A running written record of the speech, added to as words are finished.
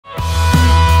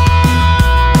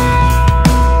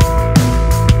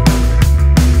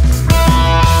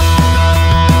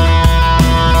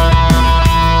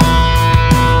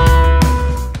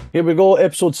Here we go,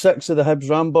 episode 6 of the Hibs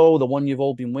Ramble, the one you've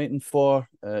all been waiting for.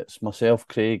 It's myself,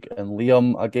 Craig, and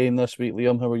Liam again this week.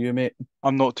 Liam, how are you, mate?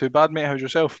 I'm not too bad, mate. How's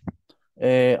yourself?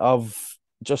 I've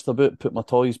just about put my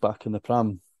toys back in the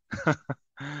pram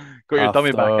Got your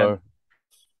dummy back in. after,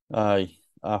 aye,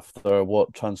 after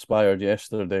what transpired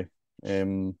yesterday.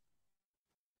 Um,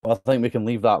 I think we can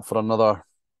leave that for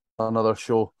another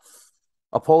show.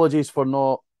 Apologies for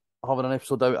not having an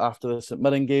episode out after the St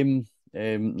Mirren game.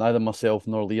 Neither myself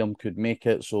nor Liam could make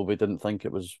it, so we didn't think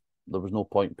there was no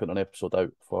point putting an episode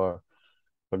out for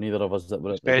neither of us that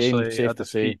were at the game. Especially Safe a to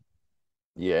say, defeat.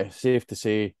 yeah, safe to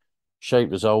say, shite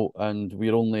result, and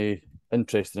we're only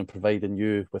interested in providing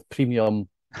you with premium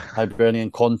Hibernian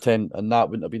content, and that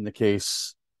wouldn't have been the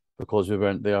case because we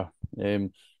weren't there.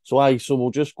 So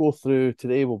we'll just go through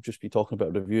today. We'll just be talking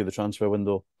about a review of the transfer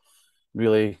window,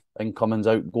 really incomings,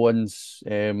 outgoings,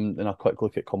 and a quick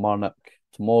look at Kilmarnock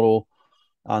tomorrow,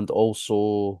 and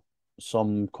also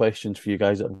some questions for you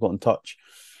guys that have got in touch.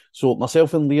 So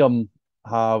myself and Liam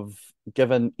have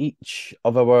given each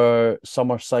of our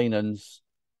summer signings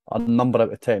a number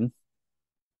out of 10,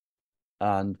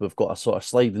 and we've got a sort of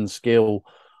sliding scale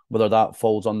whether that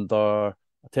falls under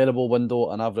a terrible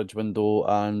window, an average window,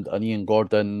 and an Ian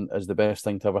Gordon is the best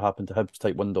thing to ever happen to Hibs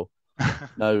type window.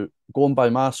 Now, going by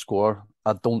my score,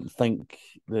 I don't think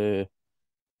the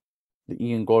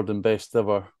Ian Gordon best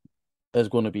ever is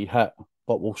going to be hit.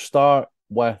 But we'll start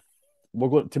with we're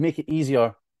going to make it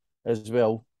easier as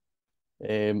well.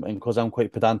 And because I'm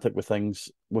quite pedantic with things,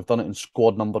 we've done it in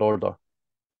squad number order.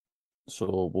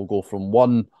 So we'll go from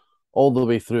one all the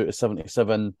way through to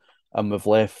 77, and we've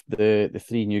left the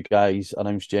three new guys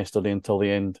announced yesterday until the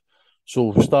end. So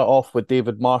we'll start off with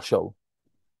David Marshall.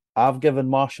 I've given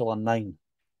Marshall a 9.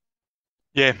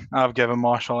 Yeah, I've given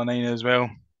Marshall a 9 as well.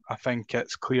 I think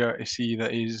it's clear to see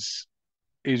that he's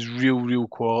real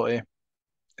quality.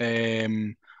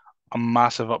 A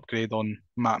massive upgrade on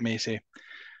Matt Macy.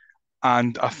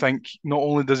 And I think not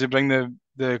only does he bring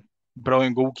the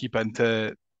brilliant goalkeeping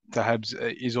to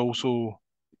Hibs, he's also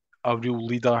a real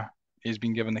leader. He's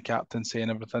been given the captaincy and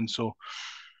everything. So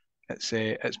it's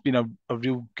been a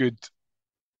real good,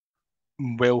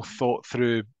 well thought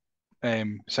through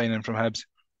signing from Hibs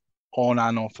on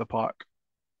and off the park.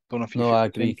 Don't know if you No, feel I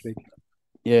the same, agree. Craig.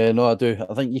 Yeah, no, I do.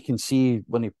 I think you can see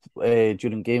when he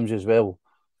during games as well,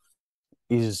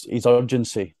 his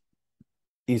urgency.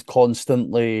 He's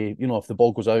constantly, if the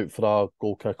ball goes out for a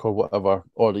goal kick or whatever,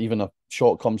 or even a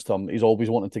shot comes to him, he's always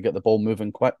wanting to get the ball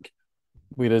moving quick.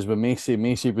 Whereas with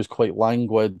Macy was quite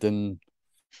languid, and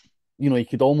you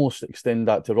could almost extend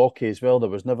that to Rocky as well. There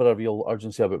was never a real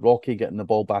urgency about Rocky getting the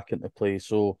ball back into play.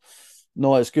 So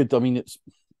no, it's good. I mean, it's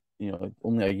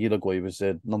only a year ago he was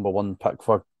the number one pick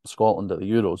for Scotland at the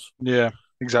Euros. Yeah,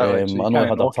 exactly. So you I know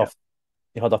can't knock it.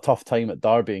 he had a tough time at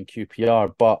Derby and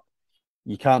QPR, but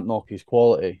you can't knock his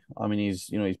quality. I mean, he's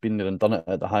been there and done it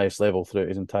at the highest level throughout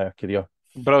his entire career.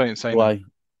 Brilliant So signing.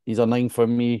 he's a 9 for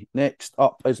me. Next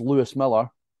up is Lewis Miller.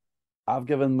 I've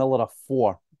given Miller a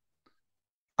 4.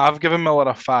 I've given Miller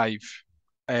a 5,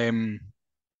 um,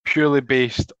 purely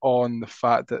based on the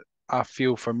fact that I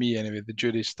feel for me anyway, the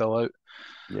jury's still out.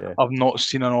 Yeah, I've not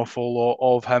seen an awful lot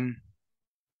of him.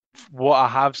 What I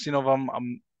have seen of him,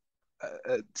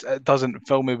 it doesn't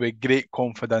fill me with great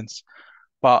confidence,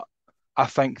 but I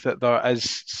think that there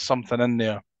is something in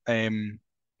there.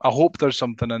 I hope there's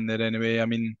something in there anyway. I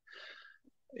mean,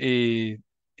 he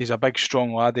he's a big,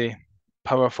 strong laddie,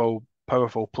 powerful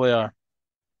player.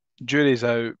 Jury's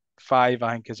out. 5,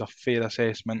 I think, is a fair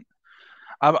assessment.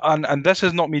 And this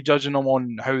is not me judging them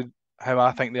on how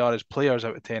I think they are as players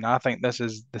out of 10. I think this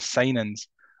is the signings,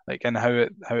 like, and how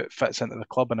it fits into the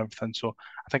club and everything. So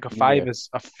I think a 5 yeah, is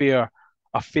a fair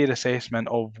assessment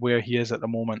of where he is at the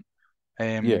moment.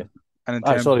 yeah. And in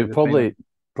I terms sorry, of the signing,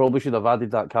 probably should have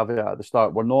added that caveat at the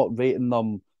start. We're not rating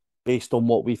them based on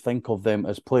what we think of them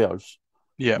as players.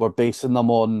 yeah, We're basing them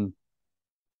on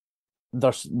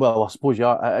well, I suppose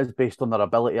it is based on their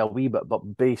ability a wee bit, but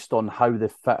based on how they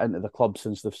fit into the club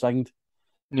since they've signed.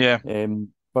 yeah,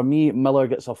 For me, Miller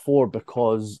gets a 4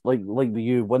 because, like the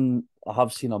you, when I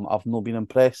have seen him, I've not been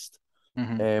impressed.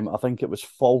 hmm I think it was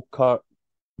Falkirk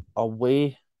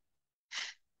away.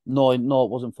 No, it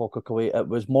wasn't Falkirk away. It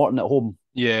was Morton at home.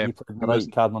 yeah. He played It the right,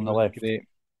 wasn't Cadden on it the wasn't left, great.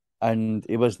 and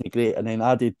he wasn't great. And then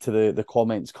added to the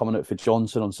comments coming out for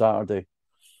Johnson on Saturday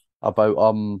about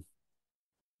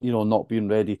not being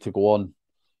ready to go on.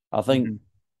 I think hmm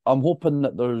I'm hoping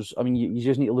that there's. I mean, you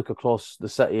just need to look across the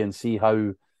city and see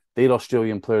how their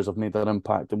Australian players have made their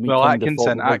impact, and we Well, kind of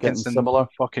thought Atkinson, we were getting Atkinson, similar.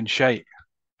 fucking shite.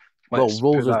 Well, Let's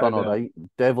Rose put has that done out all there. right.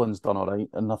 Devlin's done all right,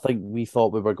 and I think we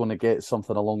thought we were going to get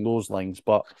something along those lines.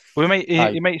 But We might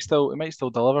I, he might still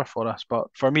deliver for us, but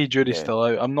for me, jury's yeah, still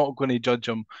out. I'm not going to judge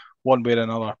him one way or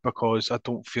another because I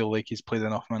don't feel like he's played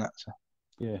enough minutes.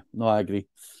 yeah, no, I agree.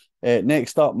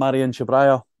 Next up, Marian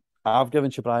Chabraya. I've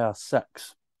given Chabraya a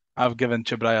six, I've given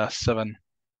Chibraya a 7.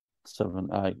 seven.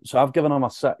 Aye, so I've given him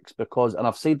a six because, and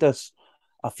I've said this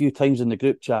a few times in the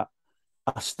group chat.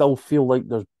 I still feel like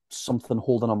there's something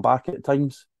holding him back at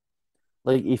times.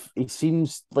 Like if he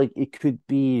seems like he could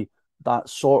be that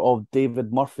sort of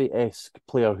David Murphy-esque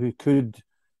player who could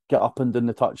get up and down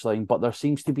the touchline, but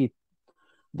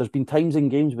there's been times in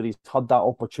games where he's had that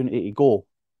opportunity to go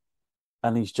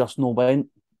and he's just no went.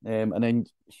 And then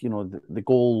the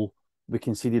goal we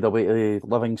conceded away to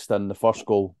Livingston, the first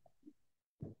goal,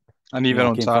 And even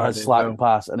on came for his Saturday as slack well.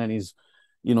 pass, and then he's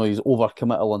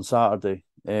overcommittal on Saturday.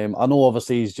 I know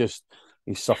obviously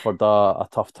he's suffered a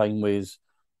tough time with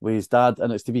his dad,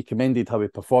 and it's to be commended how he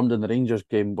performed in the Rangers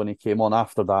game when he came on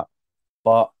after that.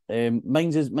 But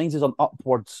mine's an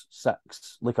upwards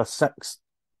six, like a six,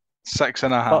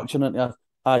 6.5. touching into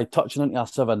a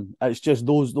seven. It's just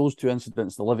those two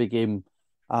incidents, the Livy game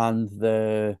and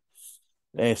the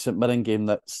St Mirren game,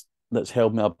 that's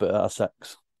held me up at a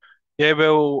six. Yeah,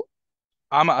 well,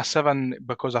 I'm at a 7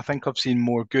 because I think I've seen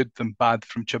more good than bad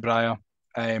from Chibraya.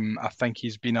 I think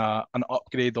he's been an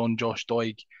upgrade on Josh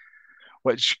Doig,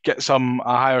 which gets him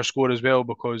a higher score as well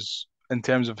because in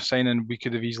terms of signing, we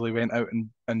could have easily went out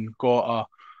and got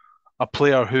a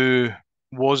player who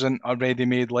wasn't a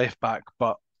ready-made left back,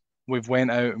 but we've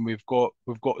went out and we've got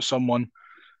someone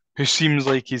who seems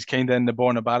like he's kind of in the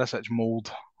Borna Barisic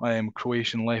mold.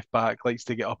 Croatian left back, likes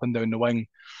to get up and down the wing.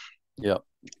 Yeah.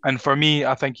 And for me,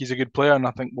 I think he's a good player, and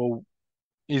I think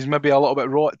he's maybe a little bit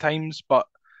raw at times, but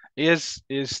he's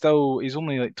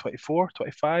only like 24,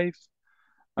 25.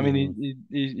 I mean, Mm,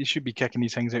 he should be kicking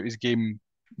these things out of his game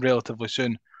relatively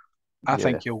soon.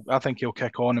 yeah. I think he'll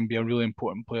kick on and be a really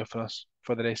important player for us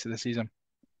for the rest of the season.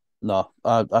 No,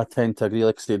 I tend to agree.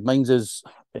 Like I said, mine's is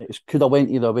it could have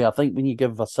went either way. I think when you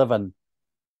give a seven,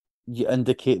 you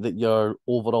indicate that you're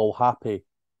overall happy.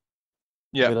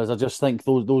 Yeah, Whereas I just think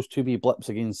those two wee blips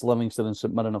against Livingston and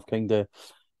St Mirren have kind of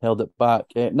held it back.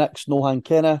 Next, Nohan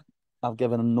Kenna. I've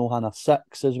given him Nohan a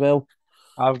six as well.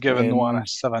 I've given Noah a Um,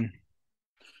 7.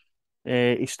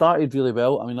 he started really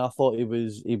well. I mean, I thought he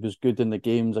was good in the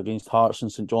games against Hearts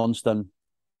and St Johnstone.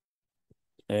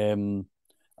 Um,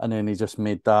 and then he just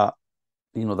made that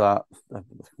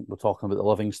we're talking about the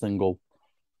Livingston goal.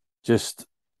 Just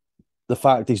the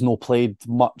fact he's not played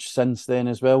much since then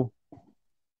as well.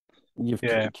 You've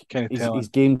Yeah, kind of his telling.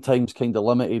 game time's kind of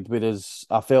limited. Whereas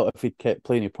I felt if he'd kept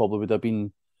playing, he probably would have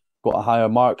got a higher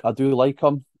mark. I do like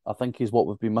him. I think he's what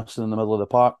we've been missing in the middle of the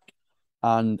park.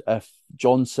 And if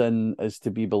Johnson is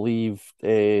to be believed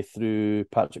through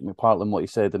Patrick McPartland, what he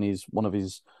said in one of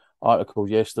his articles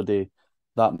yesterday,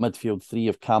 that midfield three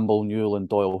of Campbell, Newell, and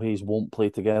Doyle Hayes won't play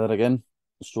together again.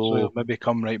 So he'll So maybe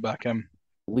come right back in.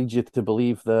 leads you to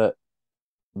believe that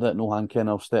Nohan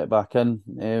Kenna will step back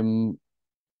in.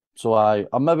 So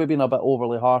I'm maybe being a bit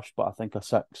overly harsh, but I think a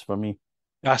six for me.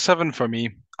 A 7 for me.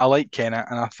 I like Kennett,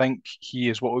 and I think he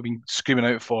is what we've been screaming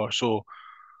out for. So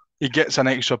he gets an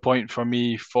extra point for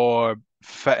me for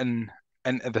fitting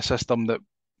into the system that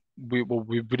we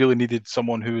really needed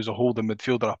someone who is a holding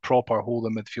midfielder, a proper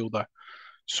holding midfielder.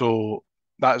 So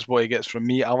that's what he gets from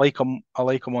me. I like him. I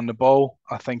like him on the ball.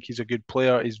 I think he's a good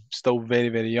player. He's still very,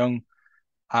 very young,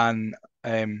 and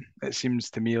it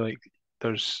seems to me like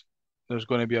there's there's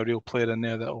going to be a real player in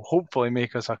there that will hopefully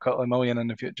make us a couple of million in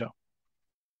the future.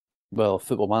 Well,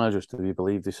 football managers to be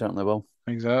believed, they certainly will.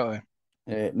 Exactly.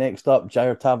 Next up,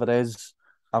 Jair Tavares.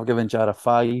 I've given Jair a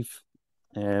five.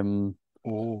 Um,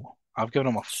 Oh, I've given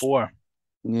him a 4.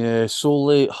 yeah,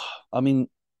 solely. I mean,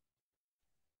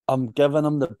 I'm giving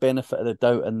him the benefit of the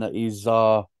doubt in that he's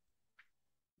a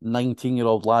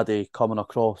 19-year-old laddie coming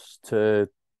across to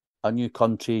a new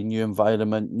country, new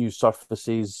environment, new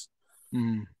surfaces.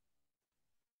 Mm.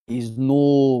 He's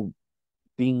no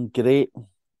being great.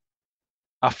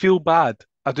 I feel bad.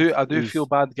 I do feel He's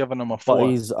bad giving him a But 4,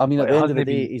 he's, I mean, but at it the end of the hasn't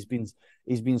day, been.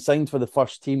 he's been signed for the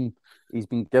first team. He's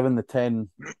been given the 10.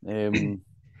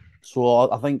 So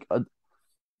I think,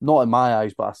 not in my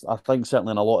eyes, but I think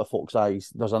certainly in a lot of folks'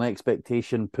 eyes, there's an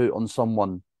expectation put on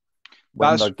someone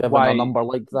when they're That's given a why, number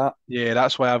like that. yeah,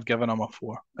 that's why I've given him a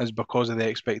 4, is because of the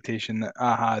expectation that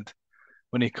I had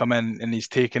when he come in and he's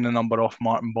taking the number off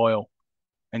Martin Boyle,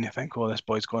 and you think, oh, this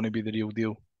boy's going to be the real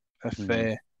deal. If Hmm.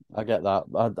 I get that.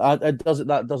 It doesn't,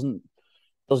 that doesn't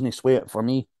he sway it for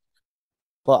me.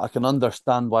 But I can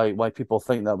understand why people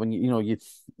think that when you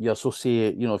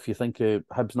associate, if you think of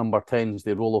Hibs number 10s,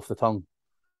 they roll off the tongue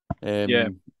Yeah,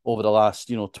 over the last,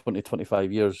 20,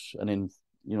 25 years, and then,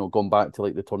 gone back to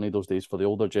like the Tornadoes days for the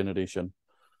older generation.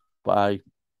 But I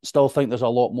still think there's a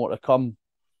lot more to come.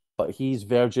 But he's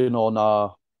verging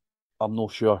on I'm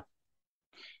not sure.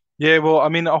 yeah. Well, I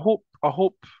mean, I hope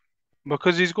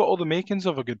because he's got all the makings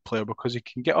of a good player because he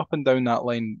can get up and down that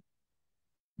line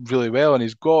really well, and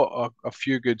he's got a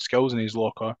few good skills in his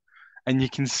locker, and you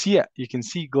can see it. You can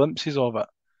see glimpses of it.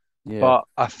 Yeah. But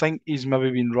I think he's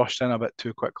maybe been rushed in a bit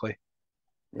too quickly.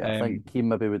 Yeah, I Um, think he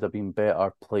maybe would have been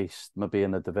better placed maybe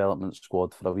in the development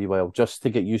squad for a wee while, just to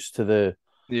get used to the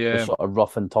yeah, sort of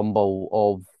rough and tumble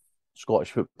of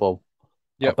Scottish football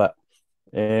a yep, bit.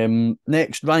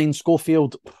 Next, Ryan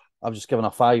Schofield. I've just given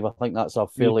a five. I think that's a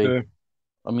me fairly. too.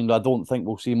 I mean, I don't think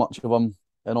we'll see much of him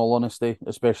in all honesty,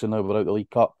 especially now we're out the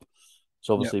League Cup. It's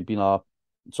Yep, obviously been a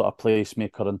sort of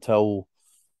placemaker until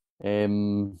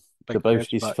big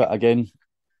Pep's Dabrowski's back. fit again.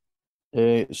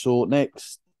 So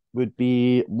next would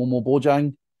be Momo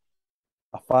Bojang,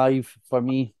 a five for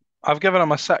me. I've given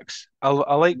him a six. I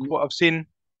like what I've seen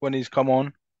when he's come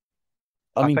on.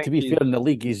 I I mean, think to be fair, he's in the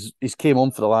league, he's came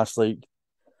on for the last like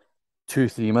 2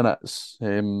 3 minutes.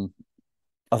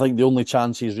 I think the only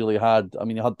chance he's really had, I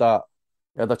mean, he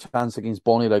had a chance against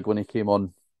Bonnyrigg when he came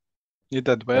on, he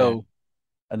did uh, well,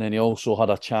 and then he also had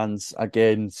a chance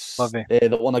against Livy.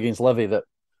 the one against Livy that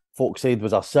folks said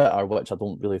was a sitter, which I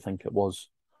don't really think it was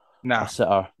a Nah,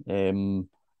 sitter.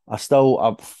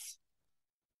 I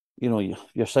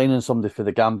you're signing somebody for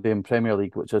the Gambian Premier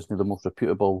League, which isn't the most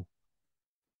reputable,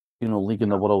 league in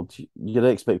the nah. world. Your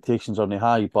expectations aren't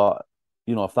high, but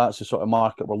if that's the sort of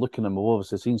market we're looking at, we've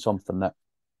obviously seen something that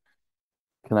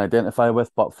can identify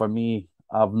with. But for me,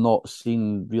 I've not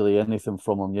seen really anything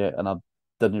from him yet, and I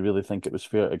didn't really think it was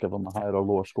fair to give him a higher or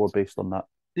lower score based on that.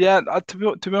 Yeah, to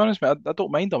be honest, mate, I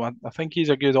don't mind him. I think he's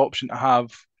a good option to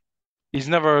have. He's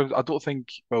never. I don't think.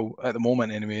 Well, at the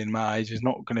moment, anyway, in my eyes, he's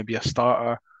not going to be a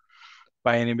starter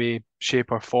by any way,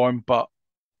 shape, or form. But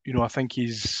I think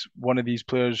he's one of these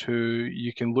players who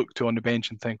you can look to on the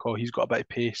bench and think, oh, he's got a bit of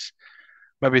pace.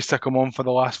 Maybe stick him on for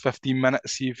the last 15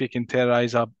 minutes, see if he can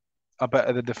terrorise a bit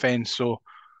of the defence. So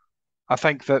I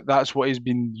think that that's what he's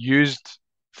been used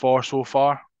for so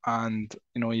far, and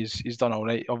he's done all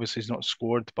right. Obviously, he's not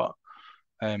scored, but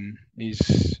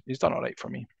he's done all right for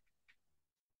me.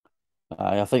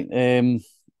 I think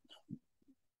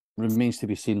remains to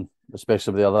be seen,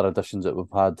 especially with the other additions that we've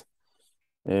had,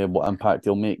 what impact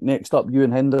he'll make. Next up,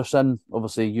 Ewan Henderson.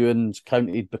 Obviously, Ewan's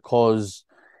counted because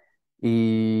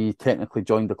he technically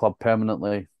joined the club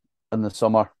permanently in the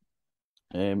summer.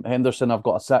 Henderson, I've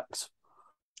got a six.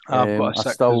 I've got a I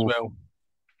six as still well.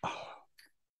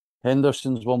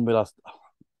 Henderson's one where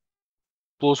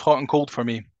Blows hot and cold for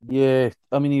me. yeah,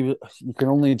 I mean you can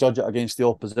only judge it against the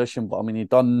opposition, but I mean he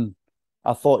done.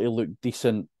 I thought he looked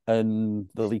decent in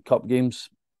the League Cup games,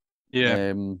 Yeah,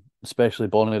 especially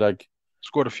Bonnyrigg.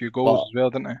 scored a few goals But as well,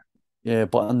 didn't he? yeah,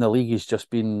 but in the league he's just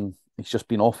been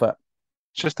off it.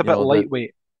 It's just a You bit know that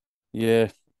lightweight. yeah.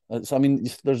 It's I mean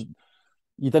there's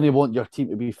you didn't want your team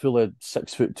to be full of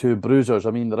 6'2" bruisers.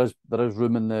 I mean there is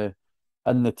room in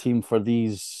the team for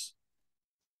these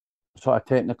sort of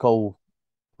technical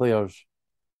players,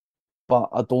 but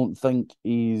I don't think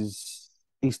his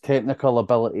technical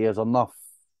ability is enough.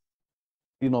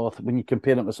 When you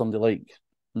compare him to somebody like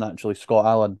naturally Scott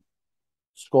Allen,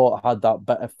 Scott had that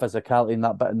bit of physicality and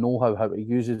that bit of know-how how to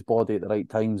use his body at the right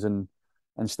times and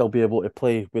still be able to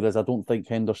play. Whereas I don't think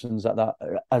Henderson's at that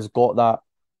has got that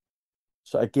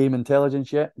sort of game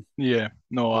intelligence yet. Yeah,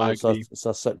 no, So I it's a agree. it's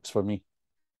a six for me.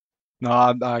 No,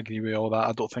 I agree with all that.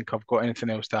 I don't think I've got anything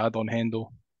else to add on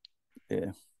Hendo.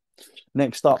 Yeah.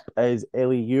 Next up is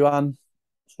Ellie Yuan.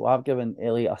 So I've given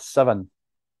Ellie a seven.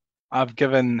 I've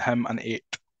given him an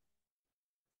eight.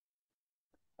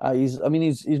 I mean,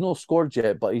 he's not scored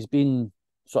yet, but he's been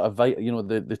sort of vital.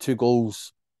 The two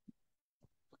goals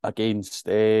against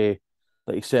that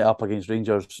he set up against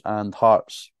Rangers and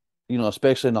Hearts.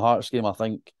 Especially in the Hearts game, I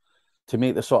think to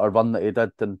make the sort of run that he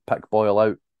did and pick Boyle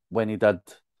out when he did.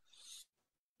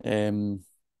 Um,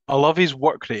 I love his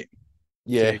work rate,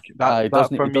 yeah, Craig. That he that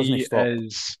doesn't for he doesn't me stop.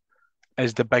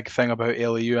 is the big thing about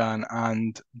Eliuan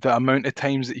and the amount of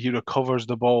times that he recovers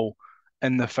the ball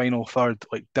in the final third,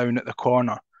 like down at the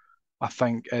corner, I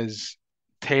think is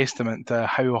testament to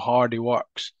how hard he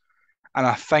works. And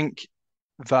I think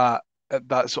that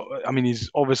that's I mean he's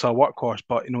obviously a workhorse,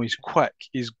 but he's quick,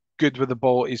 he's good with the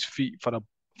ball at his feet for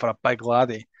a big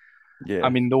laddie. I Yeah,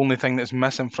 mean the only thing that's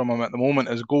missing from him at the moment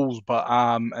is goals, but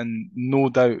and no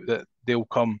doubt that they'll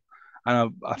come.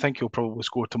 and I think he'll probably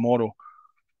score tomorrow.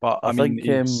 But I I mean,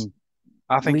 think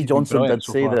I think he's been brilliant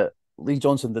so far. Lee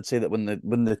Johnson did say that when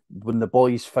the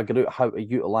boys figure out how to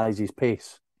utilize his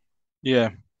pace, Yeah,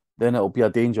 then it'll be a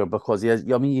danger because he has.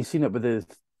 I mean, you've seen it with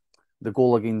the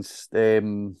goal against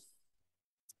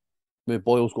with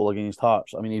Boyle's goal against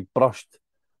Hearts. I mean, he brushed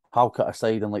Halkett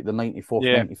aside in like the 94th,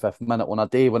 yeah, 95th minute on a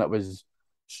day when it was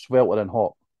sweltering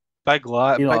hot.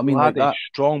 You know what I big mean? lad. Like He's that.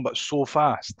 strong but so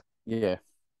fast. Yeah,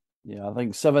 yeah. I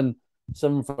think seven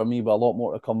for me, but a lot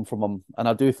more to come from him. And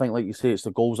I do think, like you say, it's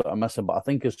the goals that are missing. But I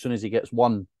think as soon as he gets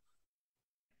one,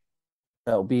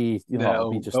 it'll be Yeah,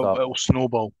 it'll be just it'll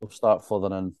snowball. it'll start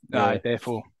further in. Aye, Yeah.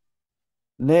 defo.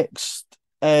 Next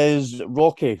is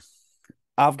Rocky.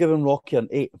 I've given Rocky an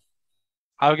 8.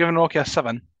 I've given Rocky a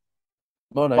 7,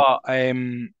 All right. but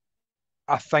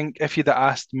I think if you'd have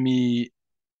asked me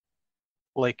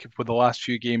like with the last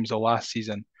few games of last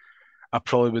season, I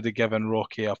probably would have given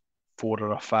Rocky a 4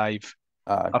 or a 5.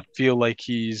 Aye. I feel like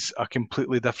he's a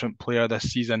completely different player this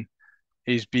season.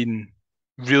 He's been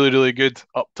really, really good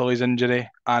up till his injury,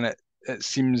 and it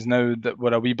seems now that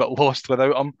we're a wee bit lost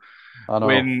without him. I know.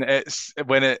 When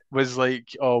it was like,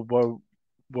 oh,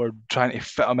 we're trying to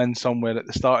fit him in somewhere at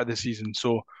the start of the season.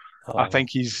 So I Aye. think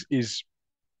he's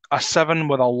a 7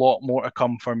 with a lot more to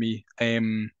come for me.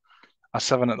 A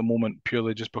 7 at the moment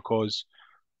purely just because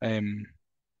um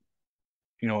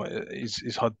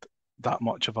he's had that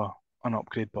much of an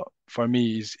upgrade. But for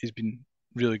me, he's been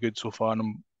really good so far, and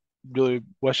I'm really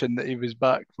wishing that he was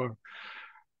back for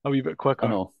a wee bit I quicker.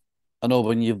 know. I know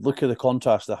when you look at the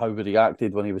contrast of how he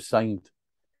reacted when he was signed,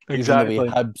 Exactly.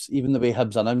 Even the way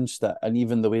Hibs announced it, and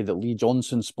even the way that Lee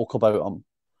Johnson spoke about him,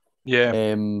 Yeah.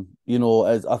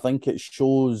 I think it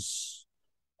shows.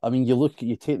 I mean,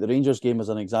 you take the Rangers game as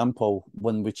an example.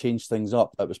 When we changed things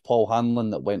up, it was Paul Hanlon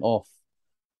that went off,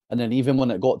 and then even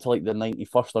when it got to like the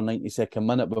 91st or 92nd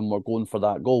minute when we're going for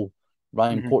that goal,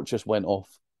 Ryan Hmm. Porteous went off.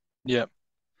 Yeah.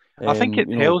 I think it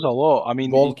You know, tells a lot. I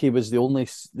mean, Rocky was the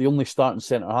only starting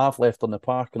centre half left on the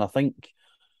park, and I think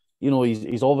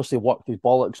he's obviously worked his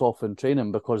bollocks off in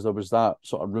training because there was that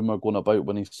sort of rumor going about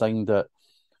when he signed that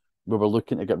we were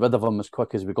looking to get rid of him as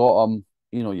quick as we got him.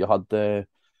 You had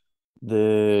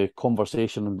the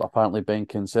conversation. Apparently, Ben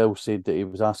Kinsell said that he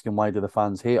was asking why do the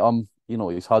fans hate him.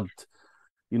 He's had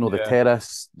yeah,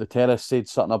 the terrace said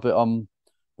something about him.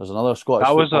 There's another Scottish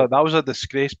football. that was a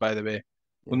disgrace, by the way. Yeah,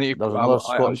 We need there's to, another I'm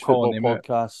Scottish calling football him out.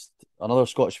 podcast. Another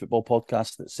Scottish football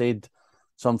podcast that said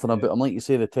something Yeah, about him. Like you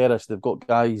say, the terrace. They've got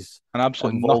guys an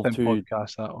absolute involved nothing who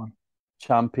podcast, that one.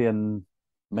 champion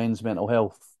men's mental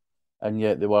health, and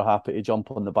yet they were happy to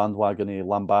jump on the bandwagon of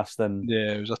lambasting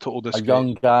Yeah, it was a total a disgrace.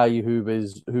 young guy who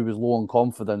was low on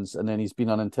confidence, and then he's been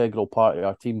an integral part of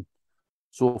our team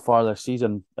so far this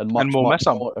season, and And we'll much miss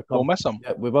him. more to We'll come. miss him.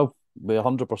 Yeah, we will. We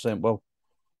 100% will.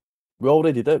 We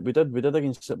already did. We did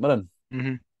against St Mirren.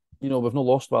 Hmm. We've not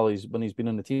lost when he's been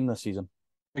in the team this season.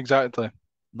 Exactly.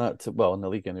 Well, in the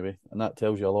league anyway, and that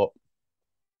tells you a lot.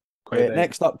 Quite right.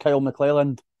 Next up, Kyle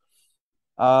McClelland.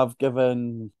 I've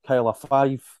given Kyle a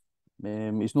 5.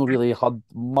 He's not really had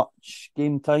much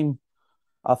game time.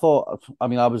 I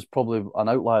mean, I was probably an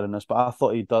outlier in this, but I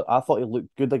thought he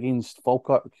looked good against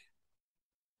Falkirk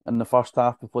in the first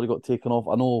half before he got taken off.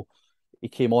 I know he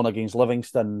came on against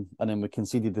Livingston and then we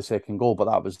conceded the second goal, but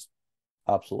that was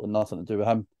absolutely nothing to do with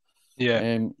him.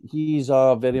 Yeah. He's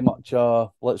very much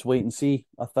let's wait and see,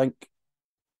 I think.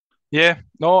 Yeah.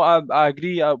 No, I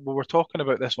agree. We were talking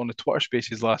about this on the Twitter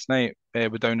Spaces last night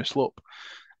with Down the Slope.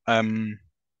 Um,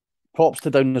 Props to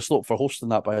Down the Slope for hosting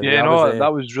that, by the way. yeah, no,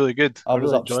 that was really good. I I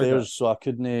was really enjoyed it. upstairs, so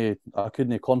I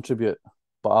couldn't contribute,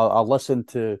 but I listened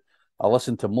to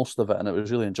most of it, and it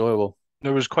was really enjoyable.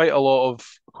 There was quite a lot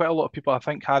of people. I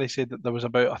think Harry said that there was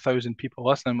about 1,000 people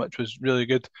listening, which was really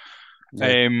good.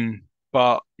 Yeah, Um,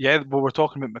 but yeah, we were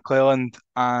talking about McClelland,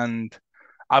 and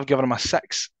I've given him a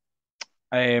 6.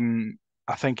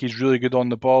 I think he's really good on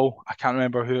the ball. I can't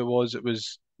remember who it was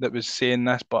that was saying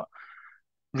this, but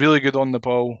really good on the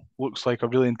ball. Looks like a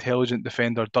really intelligent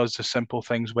defender. Does the simple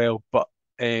things well, but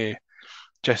uh,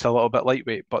 just a little bit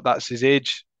lightweight. But that's his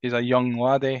age. He's a young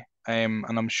laddie, and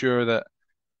I'm sure that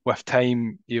with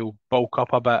time he'll bulk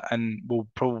up a bit, and we'll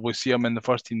probably see him in the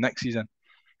first team next season.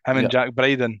 Him and yeah, Jack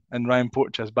Bryden and Ryan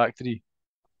Porteous back three.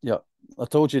 yeah. I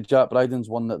told you Jack Bryden's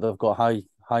one that they've got high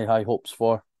hopes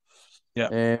for.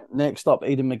 Yeah, Next up,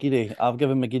 Aidan McGeady. I've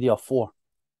given McGeady a 4.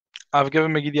 I've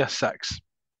given McGeady a 6.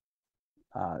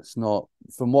 It's not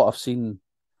from what I've seen.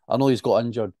 I know he's got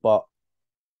injured, but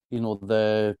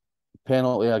the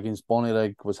penalty against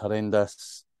Bonnyrigg was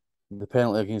horrendous. The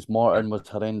penalty against Morton was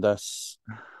horrendous.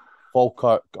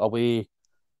 Falkirk away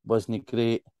wasn't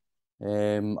great.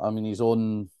 I mean, he's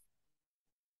on,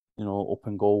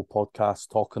 Open Goal podcast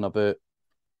talking about.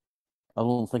 I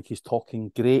don't think he's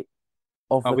talking great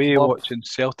of the Away club. watching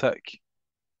Celtic,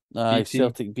 BT.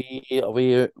 Celtic B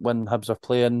away when Hibs are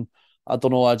playing. I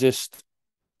don't know.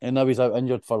 And now he's out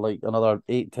injured for like another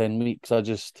 8, 10 weeks.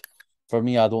 For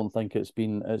me, I don't think it's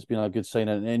been a good sign.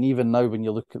 And even now, when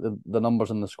you look at the numbers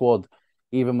in the squad,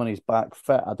 even when he's back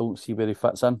fit, I don't see where he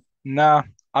fits in. Nah,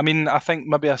 I mean, I think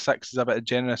maybe a six is a bit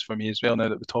generous for me as well now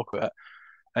that we talk about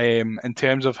it. In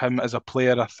terms of him as a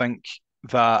player, I think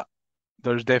that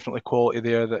there's definitely quality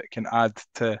there that can add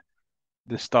to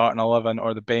the starting 11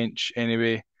 or the bench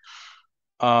anyway.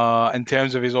 In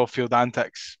terms of his off-field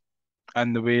antics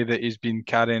and the way that he's been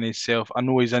carrying himself, I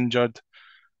know he's injured,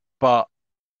 but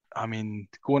I mean,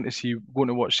 going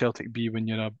to watch Celtic B when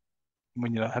you're a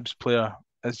Hibs player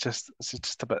it's just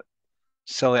a bit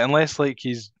silly. Unless like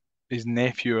his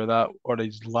nephew or that or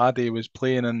his laddie was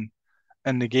playing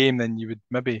in the game, then you would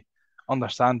maybe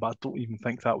understand. But I don't even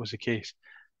think that was the case.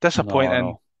 No, Disappointing,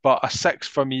 no. but a six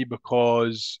for me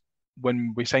because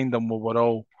when we signed him, we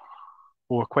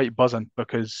were quite buzzing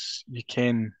because you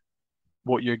can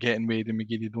what you're getting with the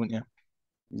McGeady, don't you?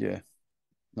 Yeah,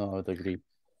 no, I'd agree.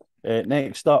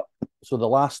 Next up, so the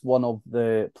last one of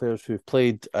the players who've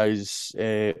played is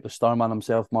the star man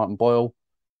himself, Martin Boyle.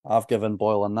 I've given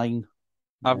Boyle a 9.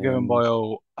 I've given Um,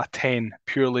 Boyle a 10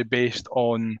 purely based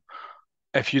on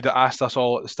if you'd have asked us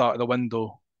all at the start of the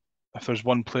window if there's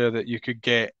one player that you could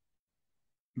get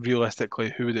realistically,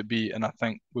 who would it be? And I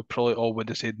think we probably all would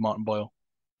have said Martin Boyle.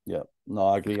 yeah, no,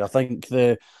 I agree.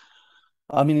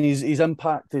 I mean, his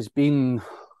impact has been,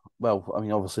 well, I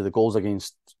mean, obviously the goals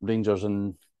against Rangers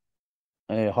and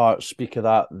Hearts speak of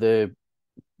that. The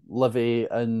Livy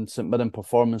and St Mirren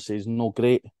performances no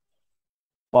great,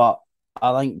 but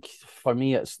I think for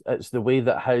me it's the way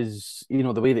that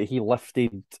the way that he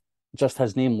lifted, just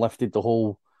his name lifted the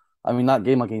whole. I mean, that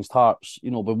game against Hearts,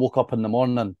 we woke up in the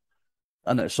morning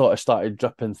and it sort of started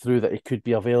dripping through that he could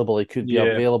be available,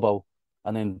 Yeah,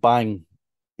 and then bang,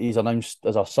 he's announced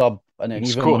as a sub. And then and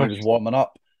even when he scored. was warming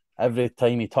up, every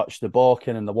time he touched the ball,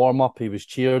 in the warm up, he was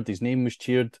cheered. His name was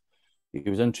cheered. He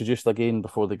was introduced again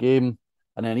before the game,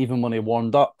 and then even when he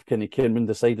warmed up, he came in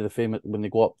the side of the famous when they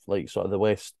go up like sort of the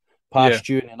west Yeah, past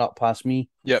you and then up past me.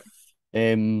 yep.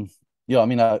 Um, yeah, I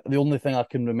mean, the only thing I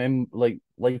can remember like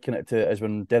liking it to is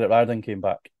when Derek Riordan came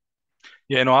back,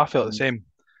 Yeah, no, I felt the and same.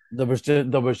 there was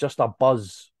just a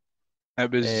buzz.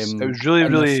 It was really,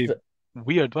 And really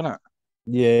weird, wasn't it?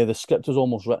 the script was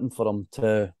almost written for him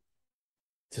to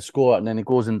score, and then he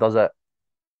goes and does it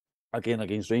again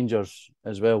against Rangers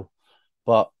as well.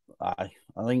 But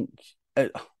I think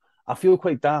it, I feel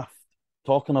quite daft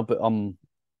talking about him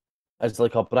as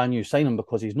like a brand new signing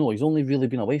because he's only really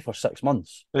been away for 6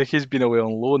 months. Like he's been away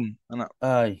on loan, isn't it?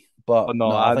 Aye, but But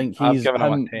no, no, I think I've he's given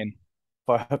him a him 10.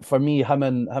 for me. Him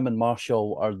and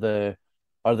Marshall are the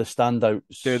They're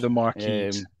standouts. the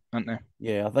marquees, aren't they?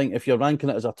 Yeah, I think if you're ranking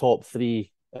it as a top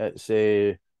three, it's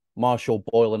Marshall,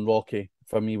 Boyle, and Rocky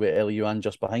for me with LUN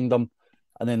just behind them,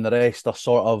 and then the rest are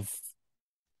sort of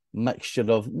mixture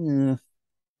of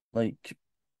like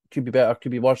could be better,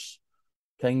 could be worse,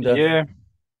 kind of. Yeah,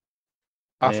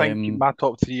 I think Um, my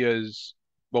top three is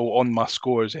well on my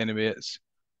scores anyway. It's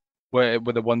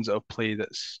with the ones that have played.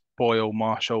 It's Boyle,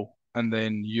 Marshall, and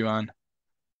then Yuan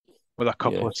with a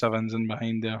couple yeah. of sevens in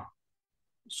behind there.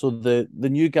 So the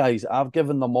new guys, I've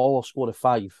given them all a score of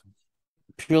 5,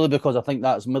 purely because I think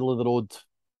that's middle of the road.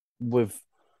 We've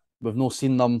we've not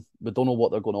seen them. We don't know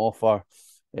what they're going to offer.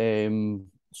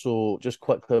 So just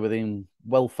quickly with him,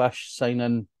 Will Fish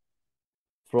signing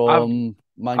I've from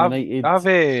Man I've United. I've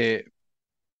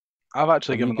I've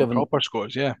actually Have you given them given? proper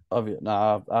scores, yeah. Have you?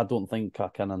 Nah, I don't think I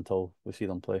can until we see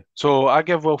them play. So I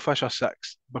give Will Fish a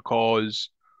six because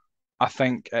I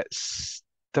think it's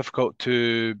difficult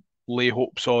to lay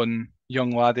hopes on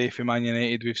young laddie for Man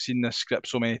United. We've seen this script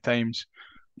so many times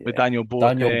with Yeah, Daniel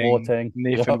Daniel Boateng, Boateng.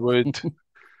 Nathan Yep, Wood.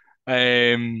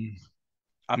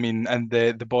 I mean, and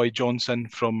the boy Johnson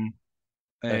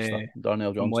Leicester. uh,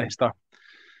 Darnell from Johnson. Leicester.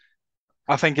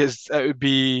 I think it would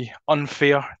be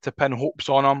unfair to pin hopes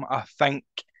on him. I think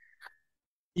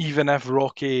even if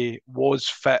Rocky was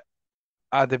fit,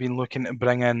 I'd have been looking to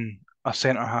bring in a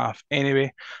centre half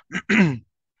anyway.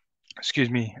 Excuse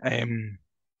me.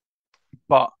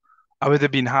 But I would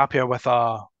have been happier with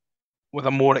a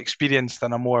more experienced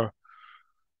and a more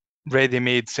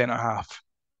ready-made centre half.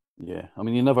 Yeah, I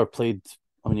mean he never played.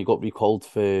 I mean he got recalled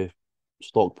for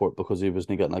Stockport because he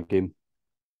wasn't getting a game.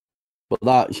 But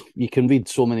that you can read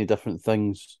so many different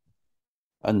things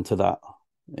into that.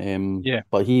 Yeah,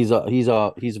 But he's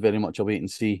very much a wait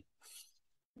and see.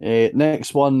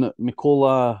 Next one,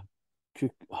 Mikola.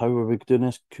 How are we doing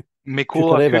this?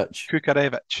 Mikola Kukarevich.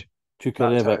 Kukarevich.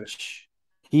 That's how. Kukarevich.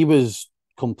 He was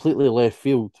completely left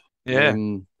field. Yeah,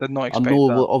 did not I expect know,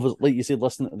 that. like you said,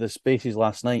 listening to the spaces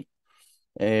last night.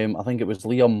 I think it was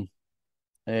Liam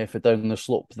for down the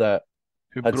slope that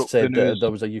Who had broke the said that news?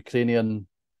 there was a Ukrainian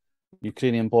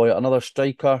boy, another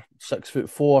striker,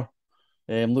 6'4".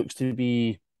 Looks to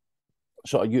be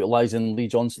sort of utilising Lee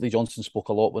Johnson. Lee Johnson spoke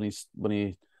a lot when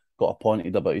he got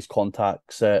appointed about his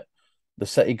contacts at the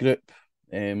City Group.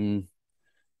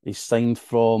 He's signed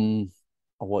from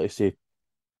I want to say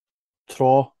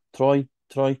Troyes,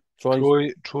 Troyes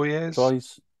or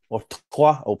Troyes.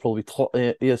 I'll probably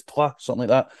he is Troyes, something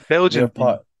like that. They're Belgian team.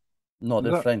 part. No, Is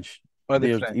they're that? French. Are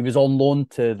they He French? was on loan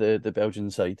to the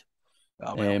Belgian side.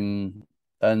 Ah, well.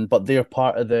 Um, but they're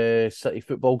part of the City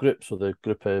Football Group, so the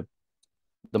group of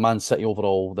the Man City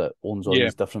overall that owns all Yeah,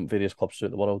 these different various clubs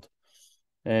throughout the world.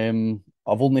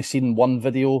 I've only seen one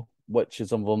video, which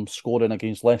is of them scoring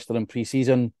against Leicester in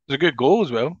pre-season. it's a good goal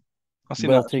as well. I seen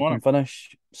that Well this taken morning.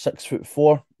 finish,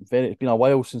 6'4". It's been a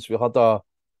while since we had a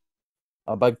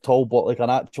big tall, but like an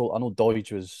actual. I know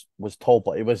Doige was tall,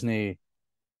 but he wasn't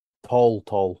tall.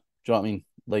 Do you know what I mean?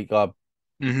 Like a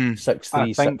six I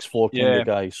three, think, 6'4" kind yeah. of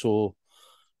guy. So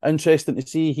interesting to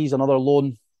see. He's another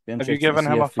loan. Be Have you interesting to given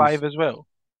see him a if he's. five as well?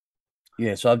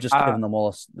 Yeah, so I've just Uh, given them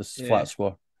all this yeah. flat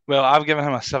score. Well, I've given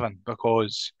him a seven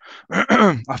because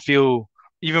I feel,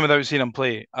 even without seeing him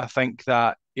play, I think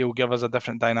that he'll give us a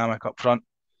different dynamic up front,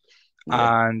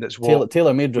 Yeah. and it's what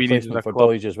Taylor made we need as replacement a for club.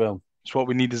 Doige as well. It's what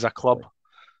we need as a club.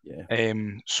 Yeah.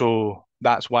 So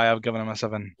that's why I've given him a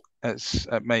seven.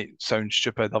 It might sound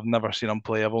stupid. I've never seen him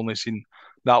play. I've only seen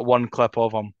that one clip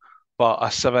of him, but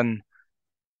a seven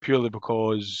purely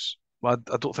because well,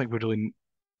 I don't think we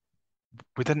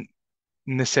didn't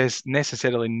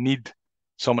necessarily need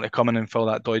someone to come in and fill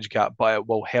that Dodge gap, but it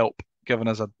will help giving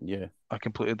us Yeah. a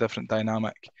completely different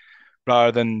dynamic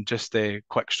rather than just the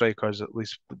quick strikers. At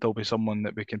least there'll be someone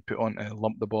that we can put on to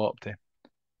lump the ball up to.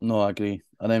 No, I agree.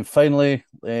 And then finally,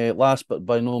 last but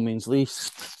by no means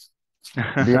least,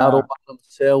 the Arrow man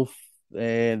himself,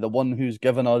 the one who's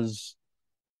given us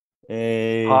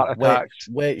Heart attacks.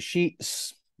 wet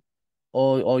sheets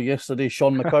all yesterday,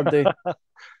 Sean McCurdy.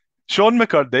 Sean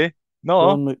McCurdy.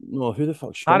 No, No, who the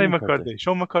fuck's Harry Sean McCurdy? McCurdy.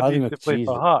 Sean McCurdy Harry used to play McJesus.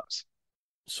 for Hearts.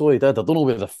 So he did. I don't know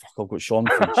where the fuck I've got Sean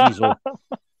from. Jeez, oh,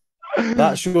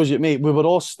 that shows you, mate. We were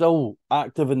all still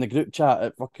active in the group chat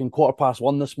at fucking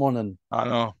 1:15 this morning, I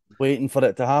know. waiting for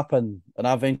it to happen. And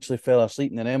I eventually fell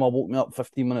asleep, and then Emma woke me up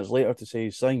 15 minutes later to say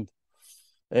he's signed.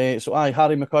 So aye,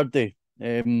 Harry McCurdy.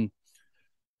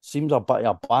 Seems a bit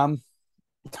of a bam,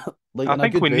 like I in a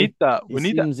think we good need way. that. He We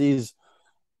need it. seems he's.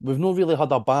 We've not really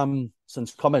had a bam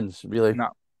since Cummins, really. No.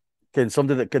 Can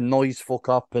somebody that can noise folk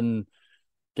up and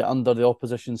get under the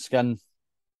opposition's skin.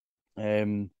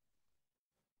 Um,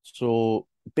 so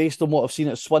based on what I've seen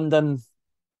at Swindon,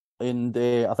 and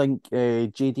I think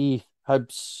JD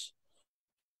Hibs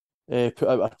put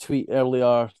out a tweet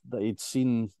earlier that he'd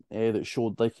seen that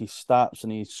showed like his stats,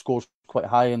 and he scores quite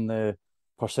high in the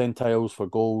percentiles for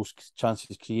goals,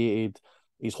 chances created.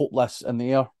 He's hopeless in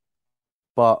the air,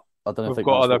 but I don't think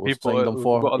that's what we've signed him We've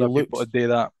for. got other people to do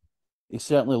that. He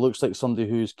certainly looks like somebody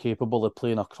who's capable of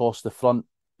playing across the front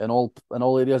in all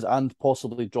areas and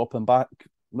possibly dropping back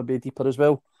maybe deeper as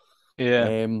well.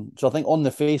 Yeah. So I think on the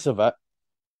face of it,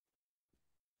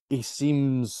 he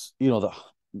seems, that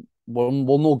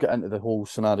we'll not get into the whole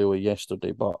scenario of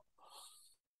yesterday, but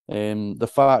the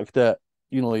fact that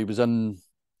he was in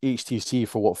HTC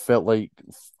for what felt like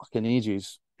fucking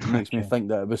ages makes me Okay. think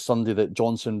that it was somebody that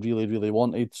Johnson really, really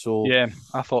wanted. So Yeah,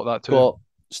 I thought that too. got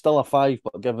still a five,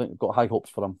 but got high hopes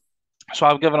for him. So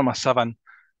I've given him a seven,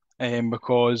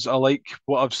 because I like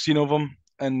what I've seen of him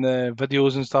in the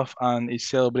videos and stuff, and his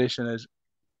celebration is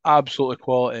absolutely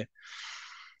quality.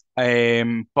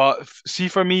 But see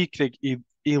for me, Craig,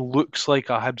 he looks like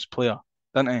a Hibs player,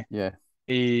 doesn't he? Yeah,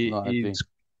 He no, I agree.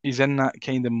 he's in that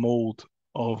kind of mold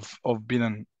of being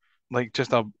in like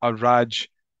just a Raj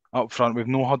up front. We've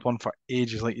not had one for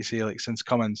ages, like you say, like since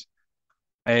Cummins.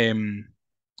 Um,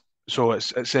 so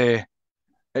it's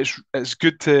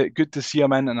good to see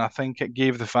him in, and I think it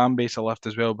gave the fan base a lift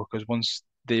as well because once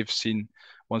we've seen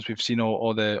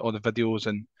all the videos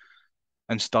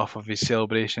and stuff of his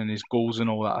celebration, his goals and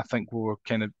all that, I think we were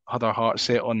kind of had our heart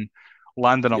set on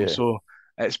landing him. Yeah, So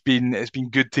it's been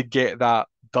good to get that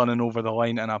done and over the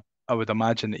line, and I would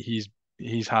imagine that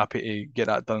he's happy to get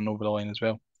that done and over the line as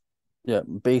well. yeah.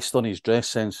 Based on his dress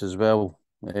sense as well,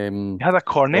 He had a the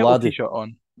Cornetto laddie, t-shirt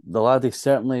on. the laddie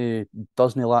certainly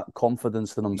doesn't lack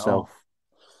confidence in No, himself.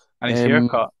 and his Um,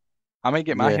 haircut. I might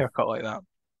get my yeah, haircut like that.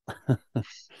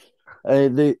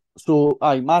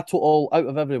 My total out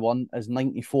of everyone is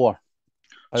 94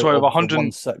 out So out of of the 100,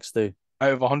 160.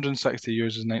 out of 160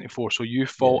 years is 94. So you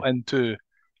fall Yeah, into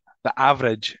the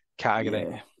average category.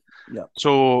 yeah, yeah,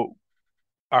 So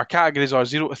our categories are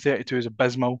 0 to 32 is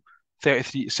abysmal,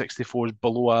 33 to 64 is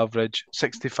below average,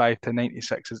 65 to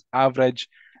 96 is average,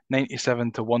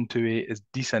 97 to 128 is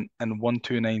decent, and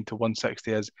 129 to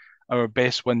 160 is our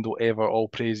best window ever. All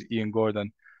praise Ian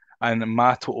Gordon. And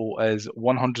my total is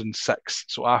 106.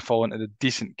 So I fall into the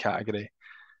decent category.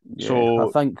 yeah. I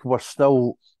So, think we've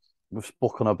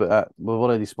spoken about it. We've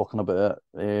already spoken about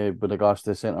it with regards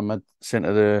to centre mid,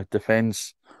 centre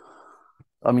defence.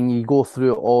 I mean, you go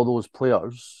through all those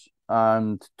players,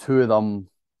 and two of them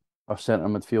are centre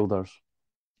midfielders.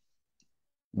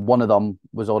 One of them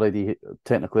was already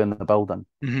technically in the building.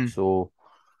 mhm. So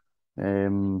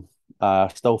I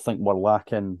still think we're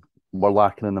lacking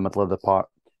in the middle of the park.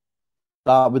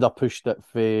 That would have pushed it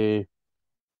for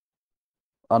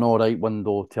an all right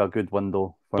window to a good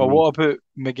window for But me. what about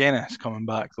McGuinness coming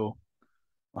back though?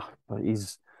 But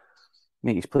he's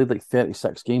played like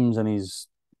 36 games in his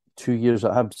 2 years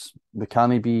at Hibs.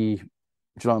 Can he be? Do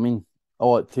you know what I mean?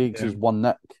 All it takes Yeah. is one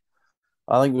nick.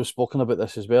 I think we've spoken about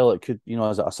this as well. It could,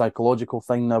 is it a psychological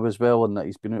thing now as well, and that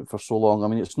he's been out for so long. I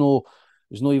mean, it's not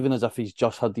even as if he's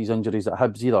just had these injuries at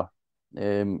Hibs either.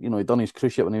 He done his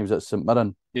cruciate when he was at St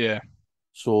Mirren, Yeah.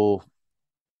 so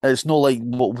it's not like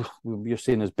what you're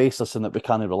saying is baseless and that we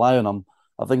can't rely on him.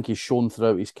 I think he's shown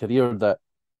throughout his career that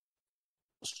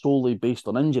solely based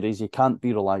on injuries, he can't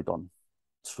be relied on.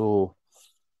 So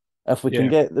if we can Yeah.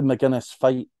 get the McGuinness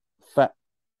fight fit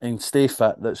and stay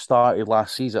fit that started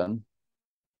last season,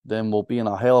 then we'll be in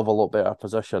a hell of a lot better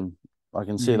position. I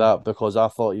can say Mhm. that because I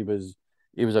thought he was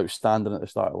outstanding at the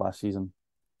start of last season.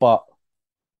 But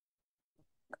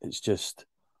it's just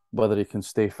whether he can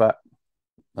stay fit.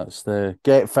 That's the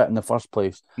get fit in the first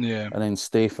place Yeah. and then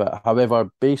stay fit. However,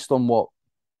 based on what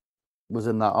was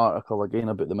in that article again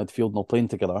about the midfield not playing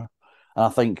together, and I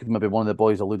think maybe one of the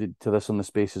boys alluded to this in the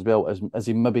space as well, is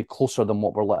he maybe closer than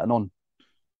what we're letting on?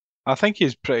 I think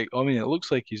he's pretty. I mean, it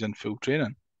looks like he's in full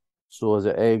training. So is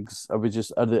it eggs? Are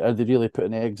they really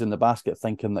putting eggs in the basket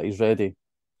thinking that he's ready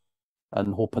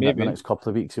and hoping that in the Maybe. next couple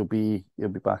of weeks he'll be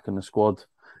back in the squad?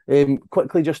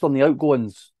 Quickly just on the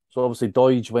outgoings. So obviously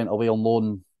Doige went away on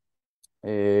loan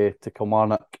to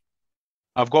Kilmarnock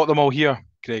I've got them all here,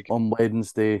 Craig. on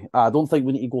Wednesday. I don't think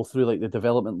we need to go through like the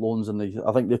development loans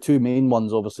I think the two main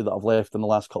ones obviously that I've left in the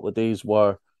last couple of days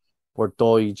were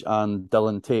Doige and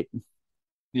Dylan Tate.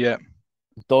 Yeah.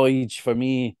 Doige for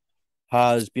me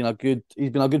he's been a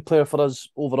good player for us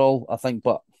overall, I think,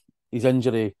 but his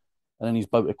injury and then his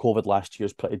bout of COVID last year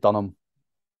has pretty done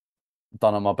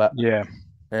him a bit. Yeah.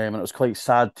 And it was quite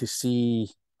sad to see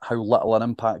how little an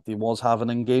impact he was having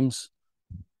in games.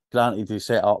 Granted, he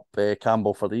set up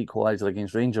Campbell for the equaliser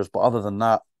against Rangers, but other than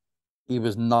that, he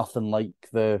was nothing like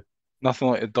Nothing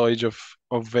like the Dodge the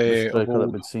of striker that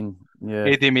old. we'd seen. Yeah,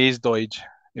 Eddie May's Dodge.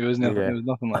 It was nothing. It yeah. was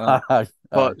nothing like that. Aye,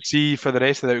 But aye. see, for the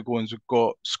rest of the outgoings, we've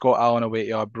got Scott Allen away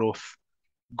to Arbroath,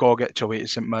 Gogic away to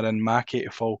St Mirren, Mackey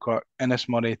to Falkirk, Innes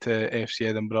Murray to FC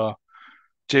Edinburgh,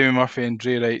 Jamie Murphy and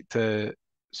Dre Wright to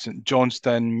St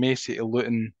Johnstone, Macy to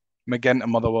Luton, McGinn to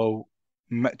Motherwell,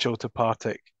 Mitchell to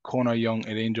Partick, Connor Young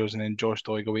to Rangers, and then Josh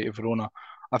Doig away to Verona.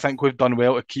 I think we've done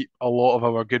well to keep a lot of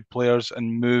our good players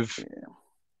and move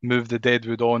the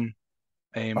deadwood on.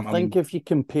 I I'm think if you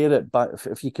compare it back,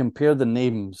 if you compare the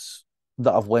names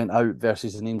that have went out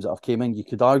versus the names that have came in, you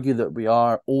could argue that we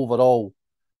are overall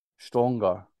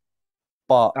stronger,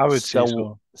 but I would say still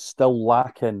so. still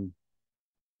lacking,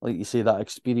 like you say, that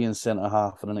experienced centre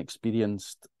half and an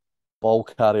experienced ball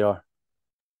carrier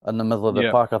in the middle of the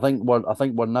Yeah. park. I think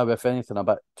we're now, if anything, a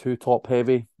bit too top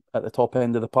heavy at the top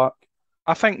end of the park.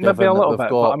 I think maybe a Given that little we've bit,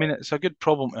 but I got mean it's a good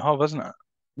problem to have, isn't it?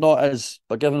 not as,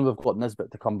 but given we've got Nisbet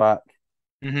to come back,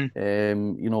 Hmm.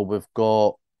 we've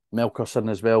got Melkerson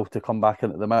as well to come back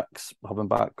into the mix, having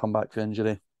come back for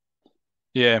injury.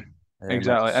 Yeah,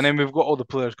 exactly. And It's then we've got all the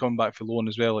players coming back for loan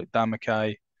as well, like Dan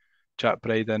Mackay, Jack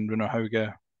Bryden, Runar Hauge,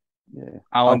 yeah.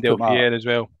 Alan I'll Del put my Pierre as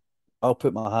well. I'll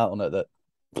put my hat on it that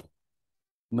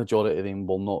majority of them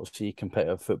will not see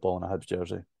competitive football in a Hibs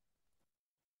jersey.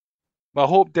 But I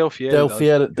hope Del Fieri does, because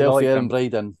I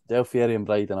like him. Del Fieri and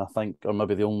Bryden, I think, are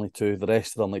maybe the only two. The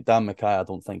rest of them, like Dan Mackay, I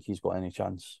don't think he's got any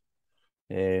chance.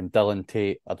 Dylan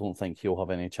Tate, I don't think he'll have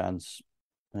any chance.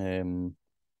 Um,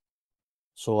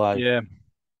 so I Yeah,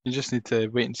 you just need to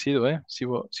wait and see the way, see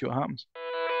what happens.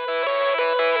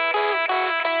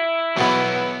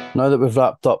 Now that we've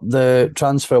wrapped up the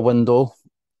transfer window,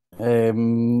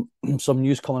 some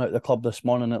news coming out of the club this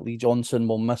morning that Lee Johnson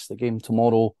will miss the game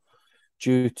tomorrow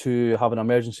due to having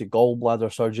emergency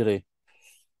gallbladder surgery.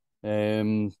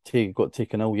 Got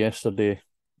taken ill yesterday.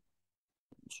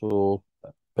 So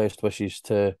best wishes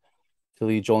to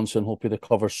Lee Johnson. Hope he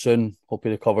recovers soon. Hope he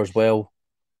recovers well.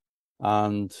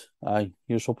 And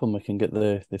here's hoping we can get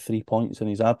the 3 points in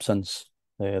his absence.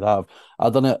 I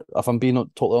don't know, if I'm being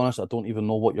totally honest, I don't even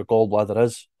know what your gallbladder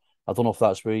is. I don't know if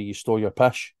that's where you store your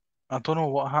pish. I don't know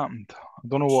what happened. I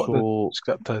don't know what the So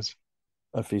script is.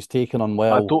 if he's taken I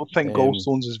unwell, don't think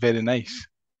gallstones is very nice.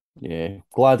 yeah,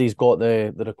 glad he's got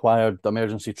the required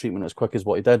emergency treatment as quick as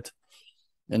what he did.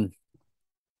 And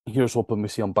here's hoping we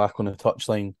see him back on the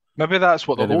touchline Maybe that's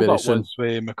what the very, hold very up soon. was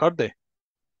with McCurdy.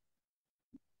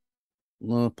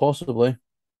 Possibly.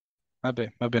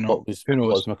 Maybe not. Who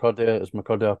knows? Is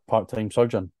McCurdy a part-time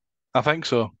surgeon? I think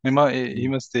so. He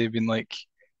must have been like,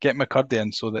 get McCurdy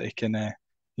in so that he can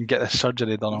get this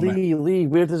surgery done on me. Lee,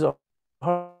 where does it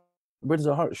hurt? Where does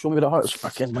it hurt? Show me where it hurts.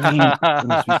 Fucking man.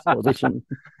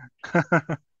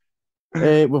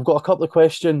 We've got a couple of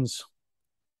questions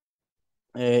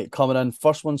coming in.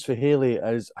 First one's for Haley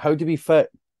is, how do we fit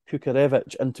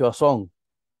Kukarevich into a song?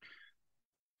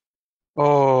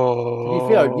 To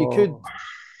be fair, you could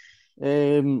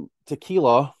Oh,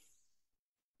 Tequila.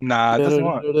 nah, it doesn't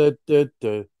work.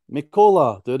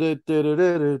 Mikola.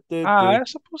 I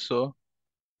suppose so.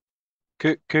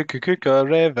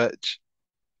 Kukarevich.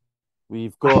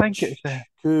 We've I got think it's.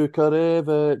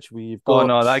 Kukarevich. We've Oh got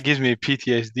no, that gives me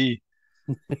PTSD.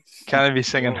 Can I be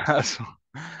singing God. that song?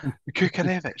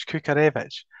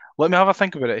 Kukarevich. Let me have a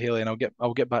think about it, Haley, and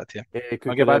I'll get back to you.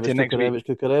 I'll get back to you next week.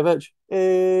 Kukarevich.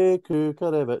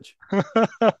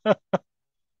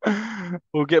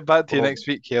 We'll get back to you Well, next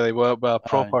week, Haley, with a aye.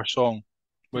 proper song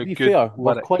To with be good fair,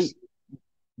 lyrics.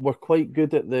 we're quite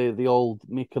good at the old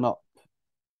making up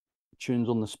tunes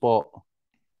on the spot.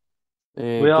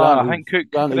 We are. I think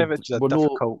Granted, Kukarevich is a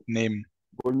difficult name.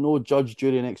 we're no judge,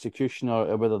 jury, and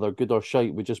executioner whether they're good or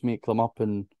shite. We just make them up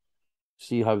and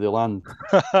see how they land.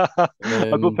 I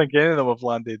don't Um, think any of them have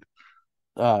landed.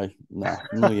 no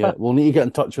yet. We'll need to get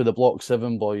in touch with the Block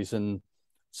 7 boys and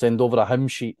send over a hymn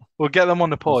sheet We'll get them on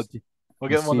the and pod. We'll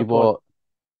get them on see the pod. what.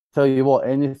 Tell you what,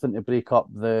 anything to break up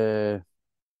the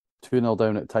 2-0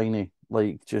 down at Tiny.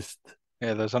 Like, just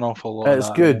Yeah, there's an awful lot of it's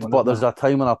that at the good, moment, but isn't there's there? a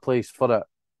time and a place for it.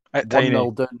 At 1-0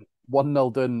 Tiny. down,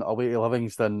 1-0 down away to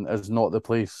Livingston is not the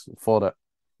place for it.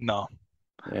 No.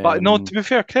 But no, to Um, be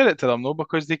fair, credit to them though,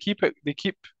 because they keep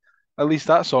at least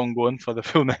that song going for the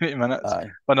full 90 minutes.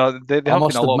 aye. But no, they I have been a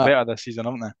must lot admit, better this season,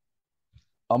 haven't they?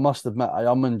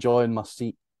 I am enjoying my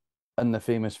seat in the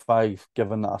famous five,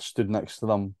 given that I stood next to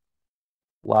them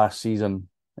last season.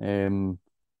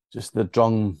 Just the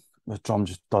drum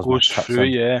just does my Goes tits through,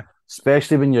 in. yeah.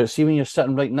 Especially when you're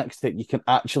sitting right next to it, you can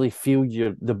actually feel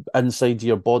the inside of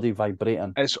your body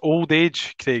vibrating. It's old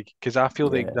age, Craig, because I feel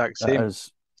the Yeah, exact it same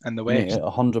is, in the mate. West. It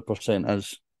 100%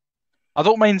 is. I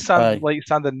don't mind Aye,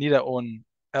 standing near it on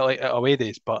at away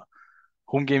days, but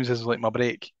home games is like my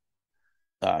break.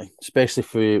 aye. Especially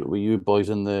for with you boys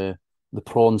in the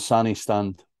prawn Sanny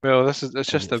stand, Well, it's as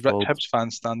just the it's rich called. Hibs fan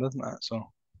stand, isn't it?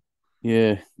 So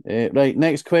Yeah. Right.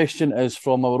 Next question is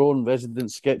from our own resident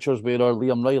Skechers wearer,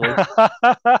 Liam Riley.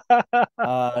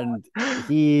 And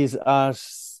he's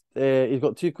asked, he's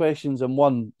got two questions in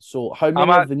one. So, how I'm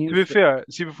many at of the to new? be fair,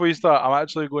 see before you start, I'm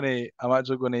actually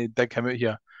gonna dig him out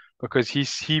here because he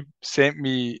sent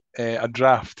me a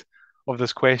draft of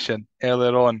this question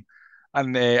earlier on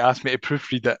and asked me to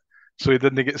proofread it so he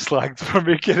didn't get slagged for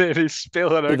making any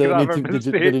spelling or grammar Did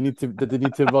mistake. they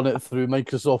need to run it through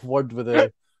Microsoft Word with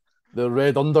the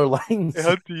red He underlines?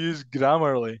 had to use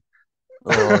Grammarly.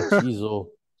 Oh, jeez, oh.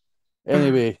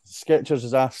 Anyway, Skechers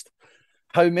has asked,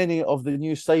 how many of the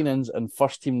new signings and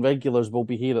first team regulars will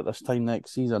be here at this time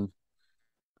next season?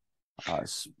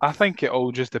 That's I think it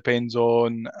all just depends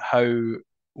on how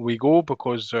we go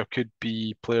because there could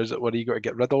be players that we're eager to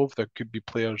get rid of. There could be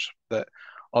players that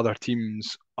other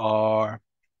teams are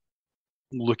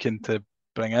looking to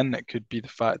bring in. It could be the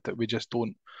fact that we just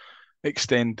don't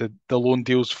extend the loan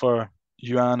deals for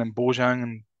Yuan and Bojang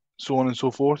and so on and so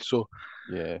forth. So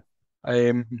yeah.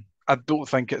 um, I don't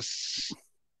think it's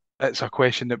a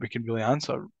question that we can really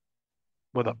answer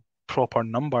with a proper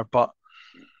number, but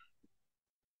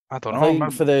I don't know.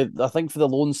 I think for the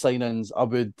loan signings, I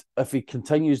would, if he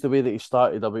continues the way that he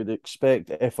started, I would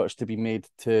expect efforts to be made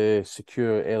to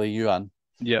secure Eli Yuan,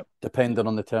 Yeah, depending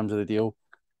on the terms of the deal.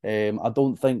 I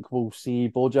don't think we'll see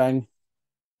Bojang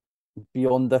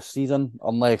beyond this season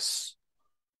unless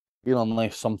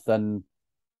something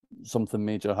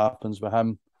major happens with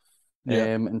him.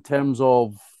 yeah. In terms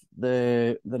of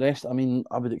the rest, I mean,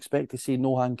 I would expect to see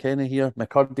Nohan Kenny here.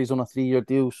 McCurdy's on a 3-year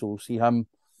deal, so we'll see him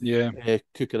Yeah.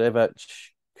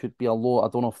 Kukarevich could be a low. I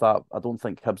don't know if that. I don't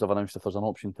think Hibs have announced if there's an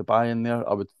option to buy in there.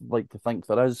 I would like to think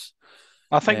there is.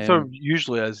 I think there Um,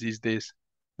 usually is these days,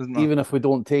 isn't there? Even if we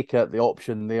don't take it, the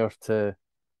option there to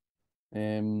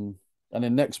and the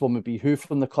next one would be who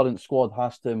from the current squad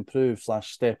has to improve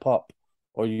slash step up,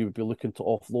 or you would be looking to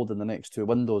offload in the next two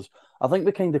windows. I think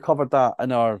we kind of covered that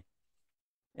in our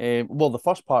well, the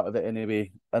first part of it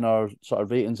anyway, in our sort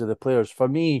of ratings of the players. For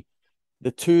me,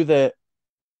 the two that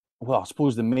well, I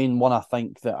suppose the main one I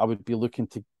think that I would be looking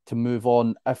to move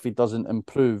on if he doesn't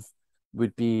improve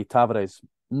would be Tavares.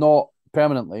 Not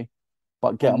permanently,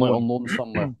 but get On him out loan. on loan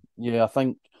somewhere. Yeah, I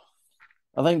think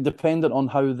dependent on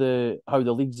how the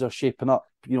leagues are shaping up,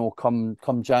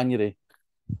 come January,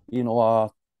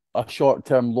 a short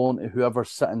term loan to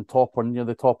whoever's sitting top or near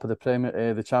the top of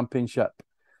the championship,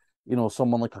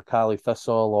 someone like a Cali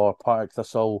Thistle or Partick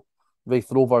Thistle,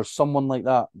 Raith Rovers, someone like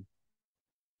that.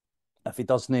 If he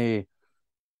doesn't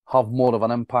have more of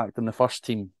an impact in the first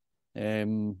team, I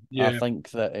Yeah.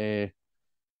 think that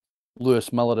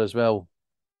Lewis Miller as well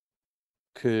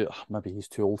could maybe he's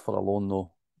too old for a loan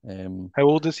though. How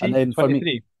old is And he? then for me,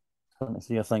 23. let me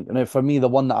see, I think. And for me, the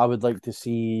one that I would like to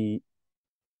see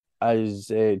is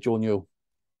Joe Newell.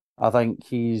 I think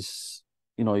he's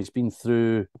been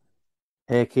through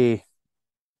Hecky,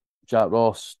 Jack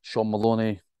Ross, Sean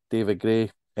Maloney, David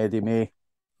Gray, Eddie May,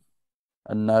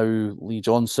 and now Lee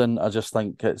Johnson. I just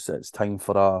think it's time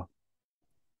for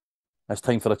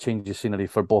a change of scenery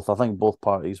for both. I think both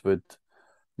parties would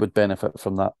benefit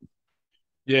from that.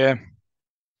 Yeah.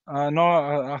 No,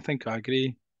 I think I agree.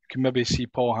 You can maybe see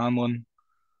Paul Hanlon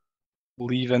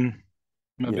leaving.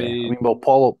 Yeah, I Maybe, mean, well,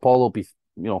 Paul will be,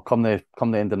 come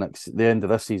the end of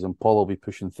this season, Paul will be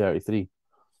pushing 33.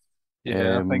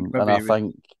 yeah, I think And maybe I he would.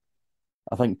 think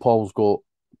I think Paul's got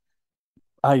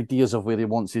ideas of where he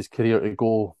wants his career to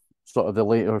go, sort of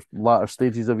the latter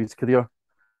stages of his career.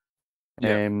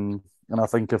 Yeah. And I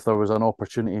think if there was an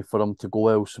opportunity for him to go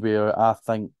elsewhere, I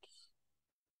think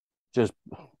just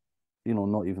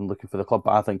not even looking for the club,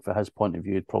 but I think for his point of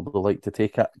view, he'd probably like to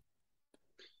take it.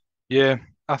 Yeah.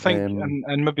 I think, Um,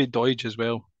 and maybe Deutsch as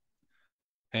well,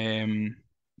 um,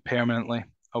 permanently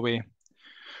away.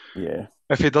 yeah.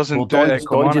 If he Well, doesn't do it at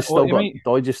Doige has Kilmarnock, what still he got might,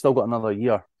 Doige has still got another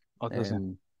year. or does he?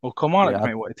 Um, Well, Kilmarnock yeah,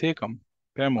 might want to take him.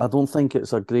 I Permo. don't think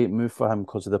it's a great move for him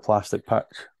because of the plastic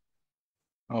pitch,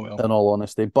 Oh well. in all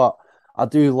honesty. But I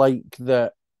do like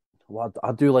that. Well,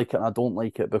 I do like it and I don't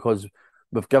like it because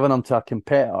we've given him to a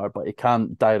competitor, but he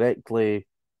can't directly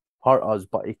hurt us,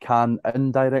 but he can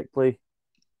indirectly.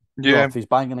 Yeah. If he's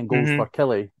banging in goals hmm for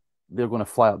Killie, they're going to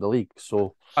fly up the league.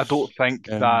 So, I don't think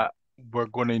um, that we're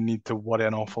going to need to worry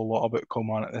an awful lot about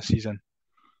Kilmarnock this season,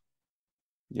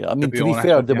 yeah, I to mean, be to be honest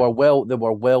fair, with they you. were well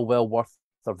worth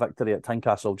their victory at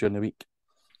Tynecastle during the week.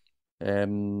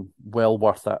 Well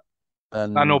worth it.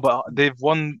 I know, And but they've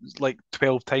won like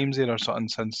 12 times there or something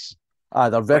since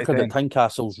their record at 2010.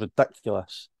 Tynecastle's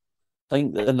ridiculous. I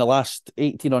think that in the last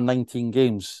 18 or 19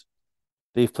 games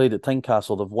they've played at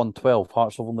Tynecastle, they've won 12.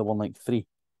 Hearts have only won like three.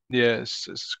 Yeah,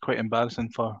 it's quite embarrassing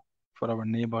for our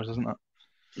neighbours, isn't it?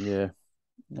 Yeah.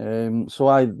 So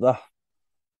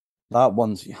that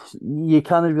one's you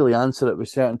can't really answer it with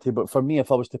certainty. But for me,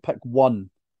 if I was to pick one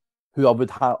who I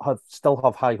would still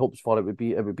have high hopes for, it would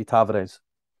be Tavares.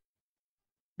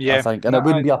 I Yeah, think, and no, it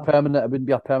wouldn't be a permanent. It wouldn't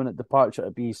be a permanent departure.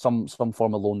 It'd be some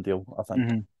form of loan deal. I think.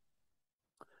 hmm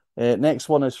Next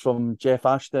one is from Jeff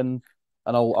Ashton,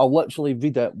 and I'll literally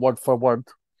read it word for word.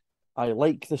 I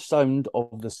like the sound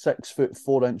of the 6 foot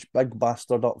 4 inch big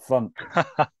bastard up front.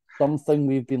 Something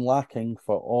we've been lacking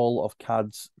for all of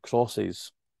CAD's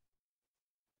crosses.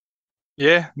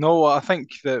 Yeah, no, I think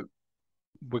that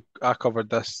I covered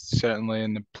this certainly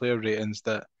in the player ratings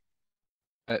that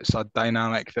it's a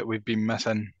dynamic that we've been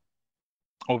missing.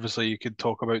 Obviously, you could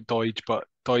talk about Doige, but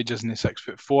Doige isn't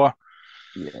 6'4".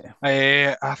 Yeah.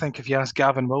 I think if you ask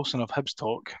Gavin Wilson of Hibs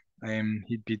Talk,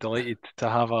 he'd be delighted to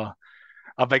have a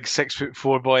big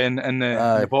 6'4" boy in the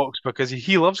Aye. box because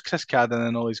he loves Chris Cadden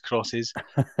and all his crosses.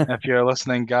 If you're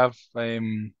listening, Gav,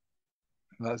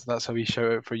 that's how we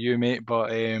shout out for you, mate.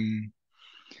 But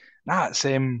nah, it's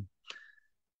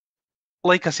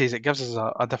like I says, it gives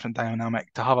us a different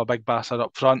dynamic to have a big bastard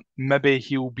up front. Maybe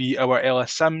he'll be our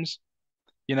Ellis Sims.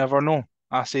 You never know.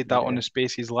 I said that on Yeah. the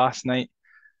Spaces last night.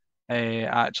 I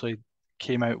actually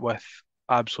came out with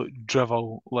absolute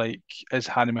drivel. Like, is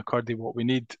Harry McCurdy what we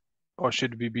need, or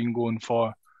should we be going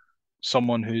for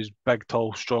someone who's big,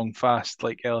 tall, strong, fast,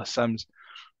 like Ellis Sims?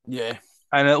 Yeah.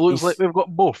 And it looks like He's we've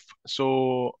got both.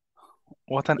 So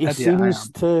what an he idiot I seems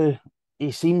am. to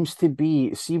he seems to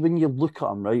be see when you look at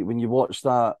him, right, when you watch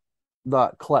that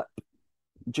clip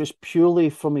just purely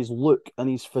from his look and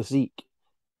his physique,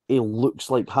 he looks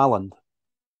like Haaland.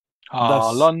 This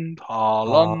Haaland,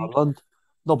 Haaland. Haaland.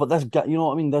 No, but you know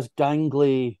what I mean? This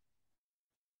gangly,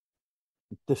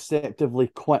 deceptively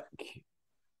quick,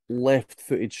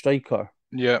 left-footed striker.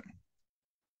 Yeah,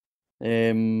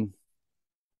 Um,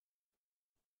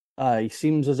 he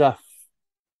seems as if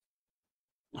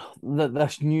that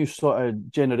this new sort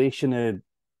of generation of,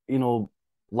 you know,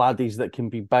 laddies that can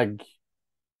be big,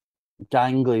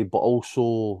 gangly, but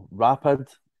also rapid.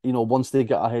 You know, once they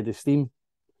get ahead of steam.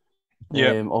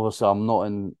 yeah. Obviously, I'm not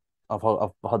in. I've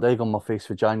had egg on my face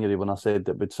for January when I said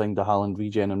that we'd signed the Haaland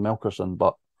regen and Melkerson,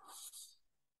 but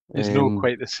He's not um,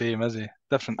 quite the same, is he?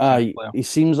 Different kind of player. he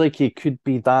seems like he could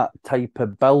be that type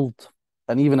of build,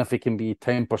 and even if he can be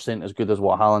 10% as good as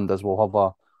what Haaland is, we'll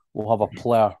have a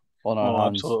player on our Oh,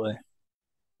 hands. absolutely.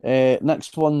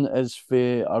 Next one is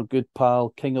for our good pal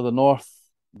King of the North,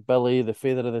 Billy, the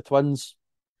father of the twins.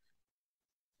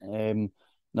 Um,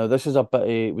 Now this is a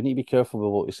bit. We need to be careful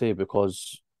with what we say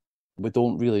because we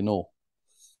don't really know.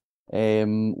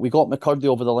 We got McCurdy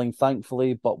over the line,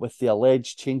 thankfully, but with the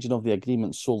alleged changing of the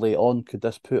agreement so late on, could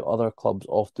this put other clubs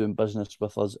off doing business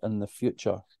with us in the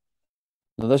future?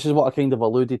 Now, this is what I kind of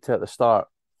alluded to at the start.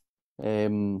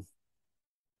 Um,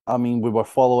 I mean, we were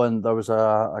following, there was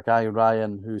a guy,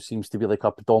 Ryan, who seems to be like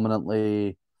a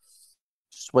predominantly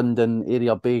Swindon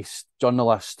area based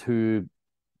journalist who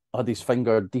had his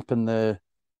finger deep in the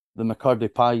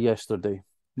McCurdy pie yesterday.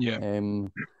 Yeah.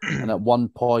 Um, and at one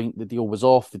point, the deal was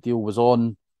off, the deal was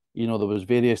on. You know, there was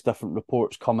various different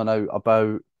reports coming out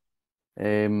about,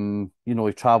 you know,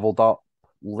 he travelled up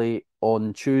late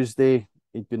on Tuesday.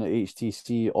 He'd been at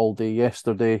HTC all day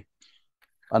yesterday.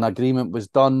 An agreement was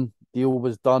done, deal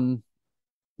was done,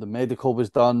 the medical was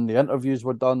done, the interviews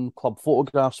were done, club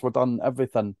photographs were done,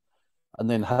 everything. And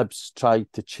then Hibs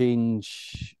tried to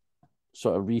change,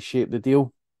 sort of reshape the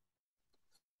deal.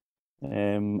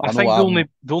 I I know think the only I'm,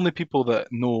 the only people that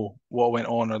know what went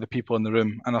on are the people in the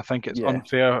room, and I think it's yeah,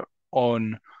 unfair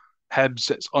on Hibs,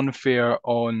 it's unfair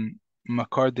on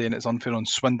McCurdy, and it's unfair on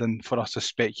Swindon for us to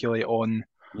speculate on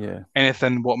yeah,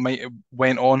 anything what might have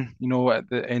went on. You know, at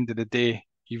the end of the day,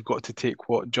 you've got to take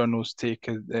what journals take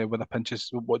with a pinch of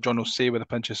what journals say with a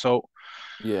pinch of salt.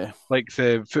 yeah. Like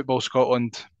the Football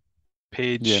Scotland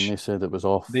Yeah, and page, they said it was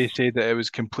they off. said that it was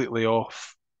completely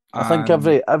off, I think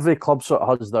and every club sort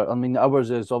of has their. I mean, ours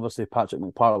is obviously Patrick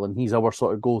McPartland. He's our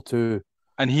sort of go-to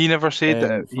he never said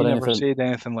that. He for never anything. said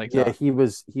anything like Yeah, that. he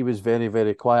was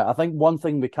very quiet. I think one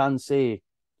thing we can say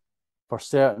for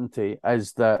certainty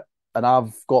is that, and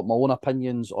I've got my own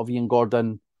opinions of Ian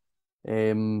Gordon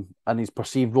and his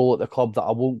perceived role at the club that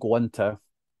I won't go into.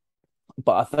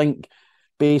 But I think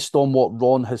based on what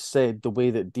Ron has said, the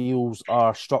way that deals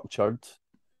are structured,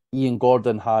 Ian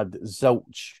Gordon had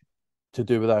zilch to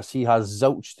do with this. He has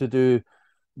zilch to do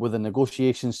with the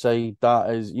negotiation side. That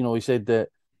is, you know, he said that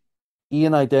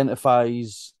Ian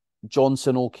identifies,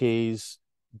 Johnson okays,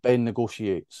 Ben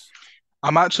negotiates.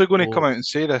 I'm actually going to come So out and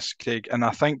say this, Craig, and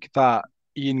I think that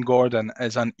Ian Gordon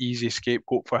is an easy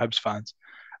scapegoat for Hibs fans.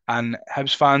 And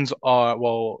Hibs fans are,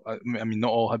 well, I mean,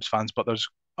 not all Hibs fans, but there's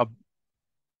a,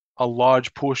 a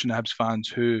large portion of Hibs fans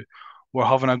who were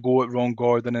having a go at Ron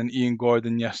Gordon and Ian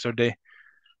Gordon yesterday.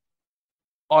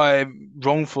 I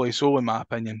wrongfully so, in my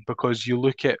opinion, because you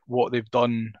look at what they've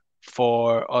done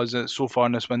for us so far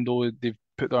in this window, they've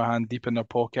put their hand deep in their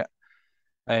pocket.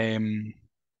 Um,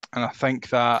 and I think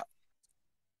that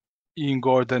Ian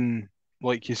Gordon,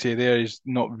 like you say there, he's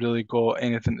not really got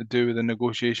anything to do with the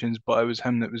negotiations, but it was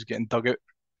him that was getting dug out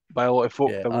by a lot of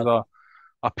folk. yeah, There was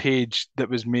a page that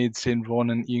was made saying Ron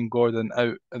and Ian Gordon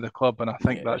out of the club, and I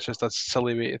think yeah. that's just a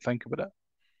silly way to think about it.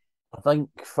 I think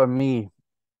for me,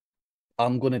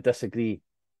 I'm going to disagree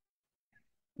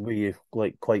with you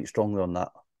like quite strongly on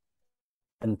that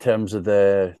in terms of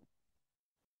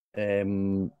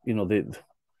you know,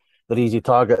 they're easy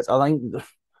targets. I think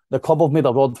the club have made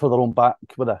a rod for their own back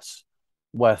with this,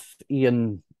 with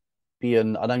Ian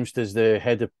being announced as the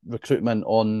head of recruitment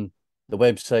on the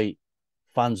website.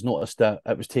 Fans noticed it,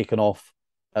 it was taken off.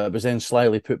 It was then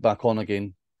slightly put back on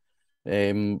again.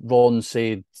 Ron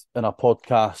said in a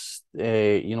podcast,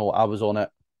 you know, I was on it,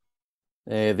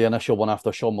 the initial one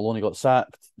after Sean Maloney got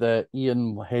sacked, that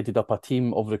Ian headed up a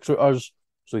team of recruiters.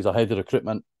 So he's a head of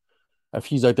recruitment. If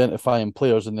he's identifying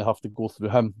players and they have to go through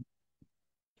him,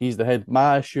 he's the head.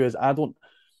 My issue is I don't.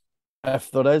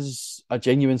 If there is a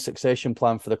genuine succession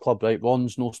plan for the club, right?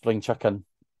 Ron's no spring chicken.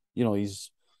 You know, he's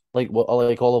like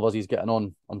all of us. He's getting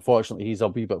on. Unfortunately, he's a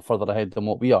wee bit further ahead than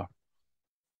what we are.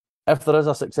 If there is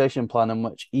a succession plan in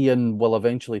which Ian will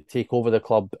eventually take over the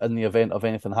club in the event of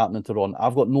anything happening to Ron,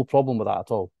 I've got no problem with that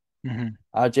at all. Hmm.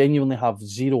 I genuinely have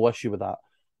zero issue with that.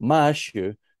 My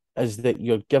issue is that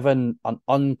you're given an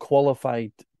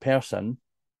unqualified person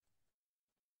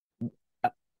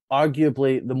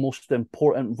arguably the most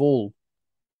important role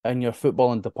in your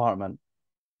footballing department.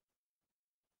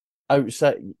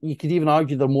 Outside, you could even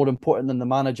argue they're more important than the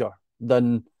manager,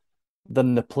 than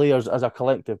the players as a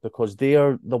collective, because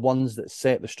they're the ones that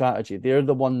set the strategy. They're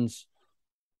the ones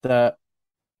that,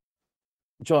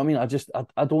 do you know what I mean?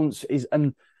 I don't. Is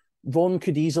and Ron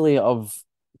could easily have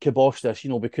kiboshed this.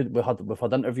 We've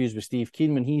had interviews with Steve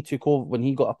Keane when he took over, when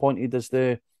he got appointed as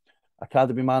the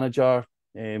academy manager.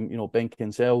 Ben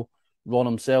Kinsell, Ron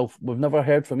himself. We've never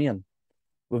heard from Ian.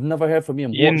 We've never heard from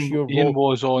Ian. What's your Ian role?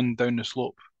 was on down the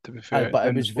slope, to be fair, But it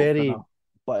down the was slope for very, that.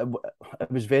 but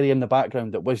it was very in the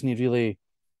background. It wasn't really.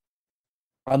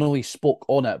 I know he spoke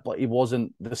on it, but he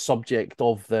wasn't the subject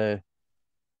of the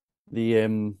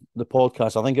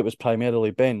podcast. I think it was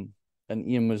primarily Ben, and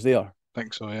Ian was there. I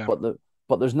think so, yeah.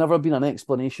 But there's never been an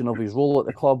explanation of his role at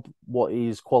the club, what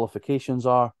his qualifications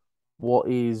are, what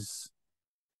his,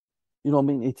 I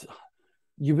mean,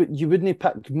 you wouldn't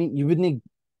pick me. You wouldn't,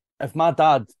 if my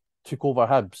dad took over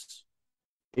Hibs,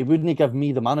 he wouldn't give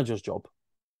me the manager's job.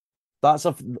 That's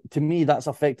a To me, that's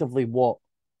effectively what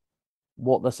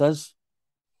this is.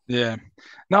 Yeah.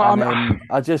 No, And I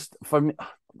I just for me,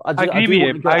 I agree with do you.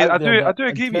 want to get it out there I that do in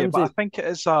agree with you, terms but I of, think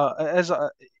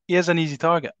he is an easy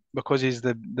target because he's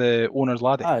the owner's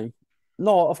laddie. aye,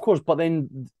 no, of course, but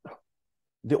then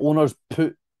the owners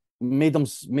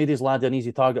made his lad an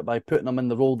easy target by putting him in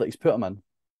the role that he's put him in.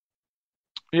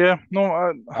 Yeah, no,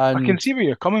 I can And see where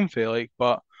you're coming from, like,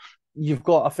 but you've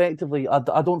got effectively, I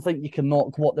don't think you can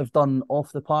knock what they've done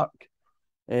off the park.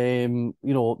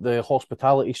 The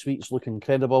hospitality suites look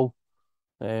incredible.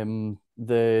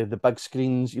 The big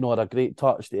screens, are a great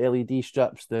touch. The LED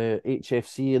strips, the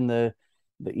HFC in the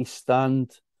East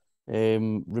Stand.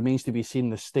 Remains to be seen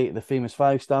the state of the famous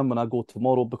five stand when I go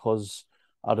tomorrow, because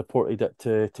I reported it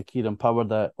to Kieran Power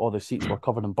that all the seats were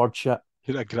covered in bird shit.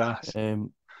 you're a grass.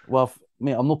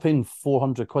 Mate, I'm not paying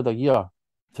 400 quid a year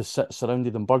to sit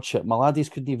surrounded in bird shit. My laddies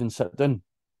couldn't even sit down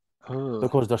Oh,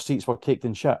 because their seats were caked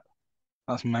in shit.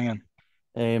 that's minging.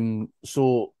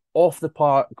 So off the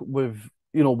park, we're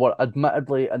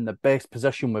admittedly in the best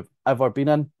position we've ever been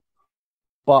in.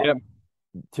 But Yep.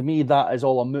 to me, that is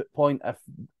all a moot point if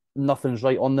nothing's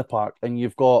right on the park. And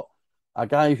you've got a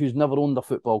guy who's never owned a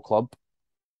football club,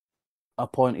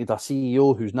 appointed a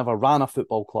CEO who's never ran a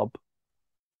football club.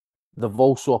 They've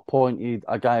also appointed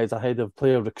a guy as a head of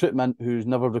player recruitment who's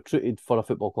never recruited for a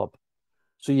football club.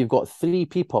 So you've got three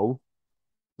people,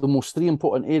 the most three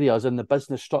important areas in the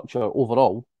business structure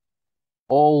overall,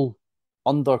 all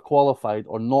underqualified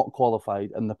or not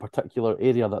qualified in the particular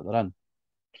area that they're in.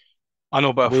 I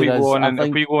know, but Whereas I if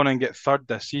we think go on and get third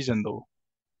this season though,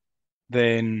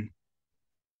 then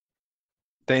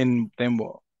then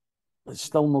what? it's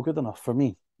still not good enough for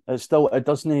me. It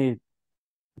doesn't,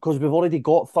 because we've already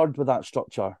got third with that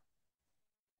structure.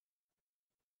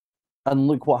 And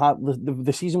look what happened.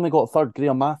 The season we got third,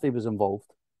 Graham Matthew was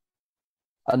involved.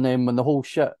 And then when the whole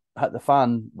shit hit the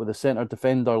fan with the centre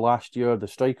defender last year, the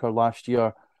striker last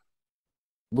year,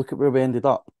 look at where we ended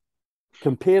up.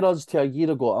 Compare us to a year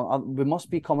ago. We must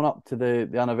be coming up to the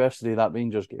anniversary of that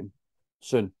Rangers game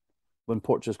soon, when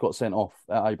Porteous got sent off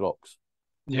at Ibrox.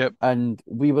 Yep. And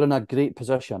we were in a great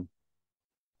position.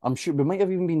 I'm sure we might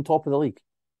have even been top of the league.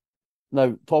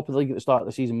 Now, top of the league at the start of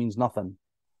the season means nothing,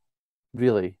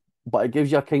 really. But it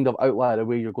gives you a kind of outline of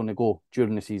where you're going to go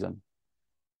during the season.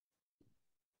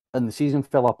 And the season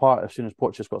fell apart as soon as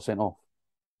Porteous got sent off.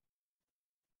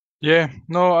 Yeah.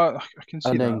 No, I can see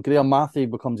And then that. Graham Matthew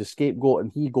becomes a scapegoat,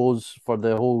 and he goes for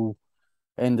the whole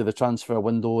end of the transfer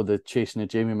window, the chasing of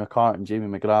Jamie McCart, Jamie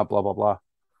McGrath, blah blah blah.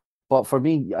 But for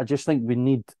me, I just think we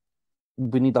need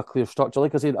a clear structure.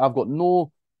 Like I said, I've got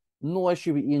no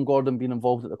issue with Ian Gordon being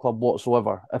involved at the club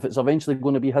whatsoever. If it's eventually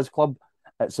going to be his club,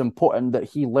 it's important that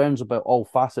he learns about all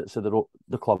facets of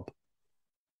the club.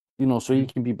 So he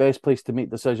can be best placed to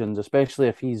make decisions, especially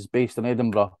if he's based in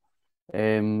Edinburgh.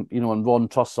 And Ron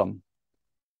trusts him,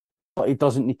 but he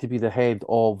doesn't need to be the head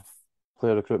of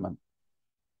player recruitment.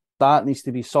 That needs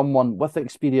to be someone with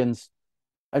experience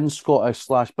in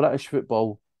Scottish/British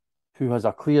football who has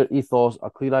a clear ethos, a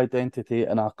clear identity,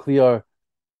 and a clear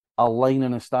line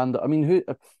and a standard. I mean,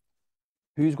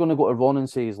 who's going to go to Ron and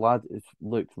say, "Lad,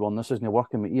 look, Ron, this isn't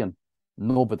working with Ian"?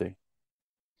 Nobody.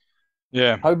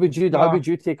 Yeah. How No, would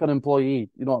you take an employee,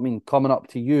 you know what I mean, coming up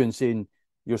to you and saying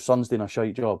your son's doing a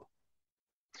shite job?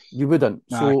 You wouldn't.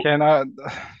 nah, So Ken,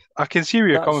 I can see where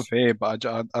you're coming that's from, but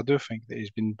I do think that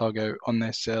he's been dug out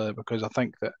unnecessarily because I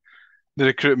think that the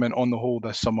recruitment on the whole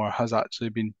this summer has actually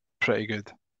been pretty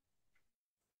good.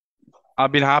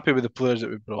 I've been happy with the players that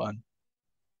we've brought in.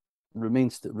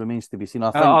 Remains to be seen.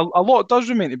 I think A lot does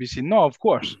remain to be seen. No, of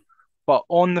course, but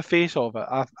on the face of it,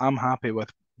 I'm happy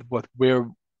with where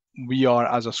we are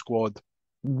as a squad. I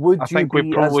would you think we be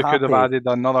as probably could have happy? added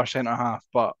another centre half,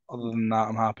 but other than that,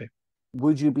 I'm happy.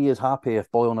 Would you be as happy if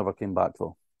Boyle never came back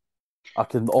though? I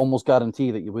can almost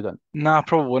guarantee that you wouldn't. Nah,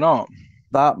 probably not.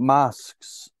 That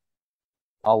masks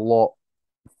a lot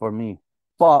for me.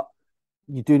 But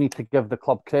you do need to give the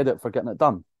club credit for getting it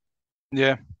done.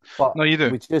 Yeah, But no, you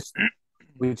do.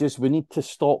 we need to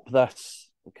stop this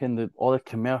kind of all the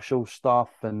commercial stuff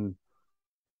and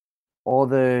all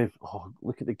the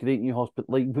look at the great new hospital.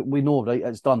 Like we know, right?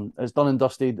 It's done. It's done and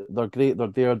dusted. They're great. They're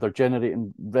there. They're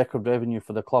generating record revenue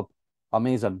for the club.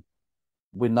 Amazing.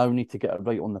 We now need to get it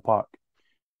right on the park.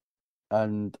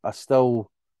 And I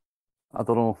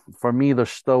don't know. For me, there's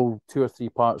still two or three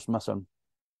parts missing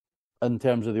in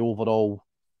terms of the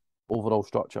overall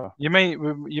structure. You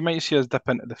might see us dip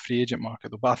into the free agent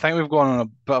market though, but I think we've gone on a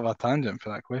bit of a tangent for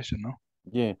that question, no?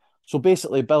 Yeah. So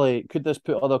basically, Billy, could this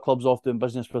put other clubs off doing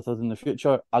business with us in the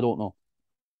future? I don't know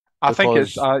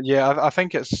because I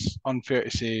think it's unfair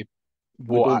to say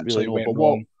we what don't really actually know. went But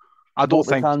wrong. I don't what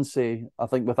we think, can say, I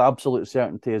think, with absolute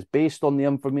certainty, is based on the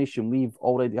information we've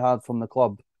already had from the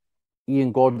club,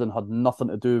 Ian Gordon had nothing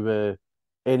to do with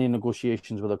any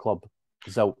negotiations with the club.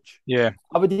 Zilch. yeah.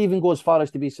 I would even go as far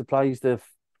as to be surprised if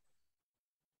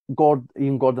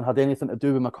Ian Gordon had anything to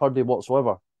do with McCurdy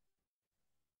whatsoever,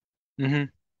 hmm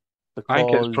I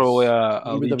think it's probably because a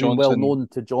he would Lee have been well Johnson. known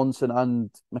to Johnson and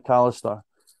McAllister,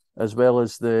 as well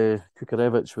as the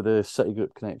Kukarevich with the City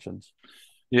Group connections.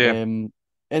 Yeah,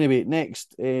 Anyway,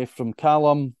 next from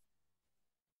Callum,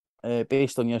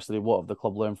 based on yesterday, what have the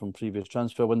club learned from previous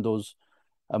transfer windows?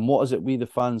 And what is it we, the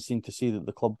fans, seem to see that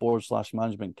the club board /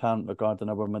 management can't regarding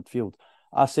our midfield?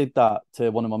 I said that to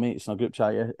one of my mates in a group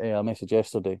chat, a message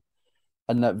yesterday,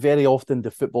 and that very often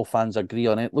the football fans agree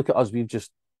on it. Look at us, we've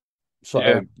just sort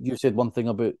yeah. of, you said one thing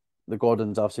about the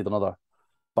Gordons, I've said another.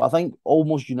 But I think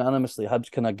almost unanimously,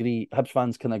 Hibs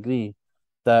fans can agree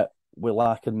that we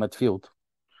lack in midfield.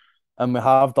 And we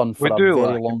have done We for a do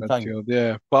very lack in long time. midfield,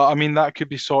 yeah. But I mean, that could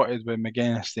be sorted with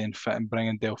McGuinness staying fit and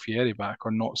bringing Del Fieri back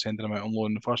or not sending him out on loan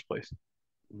in the first place.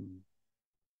 Mm.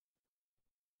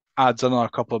 Adds another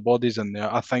couple of bodies in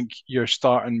there. I think your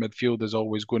starting midfield is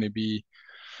always going to be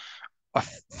a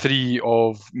three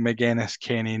of McGuinness,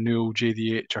 Kenny, Newell,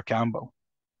 JDH, or Campbell.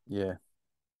 Yeah.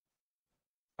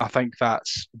 I think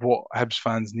that's what Hibs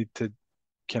fans need to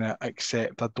kind of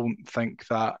accept. I don't think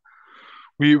that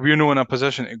we're not in a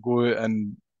position to go out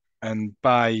and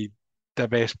buy the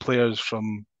best players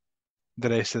from the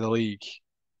rest of the league.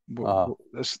 Uh,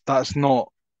 That's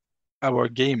not our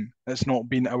game. It's not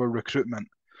been our recruitment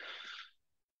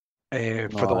no,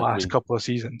 for the I last agree. couple of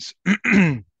seasons.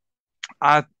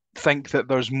 I think that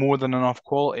there's more than enough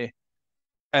quality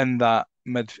in that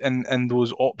in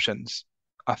those options.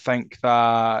 I think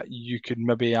that you could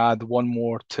maybe add one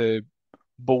more to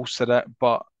bolster it,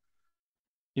 but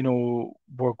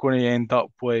we're going to end up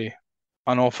with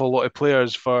an awful lot of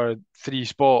players for three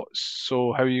spots.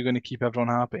 So how are you going to keep everyone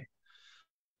happy?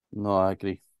 No, I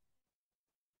agree.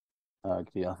 I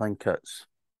agree. I think it's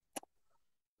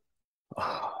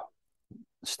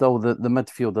still the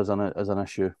midfield is an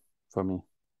issue for me.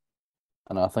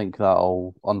 And I think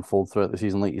that'll unfold throughout the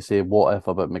season. Like you say, what if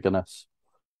about McGuinness?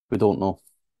 We don't know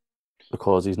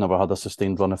because he's never had a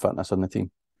sustained run of fitness in the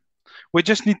team. We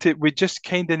just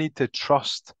kind of need to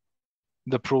trust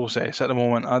the process at the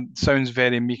moment. It sounds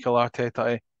very Mikel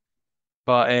Arteta,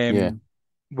 but Yeah.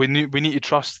 we need to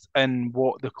trust in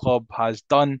what the club has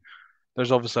done.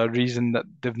 There's obviously a reason that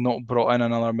they've not brought in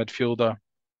another midfielder.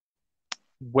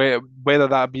 Whether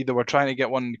that be that we're trying to get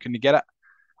one, can you get it,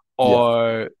 Yeah.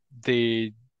 or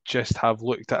they just have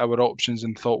looked at our options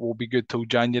and thought we'll be good till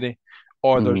January,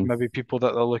 or there's Hmm. maybe people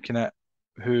that they're looking at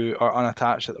who are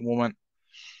unattached at the moment.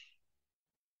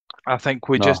 I think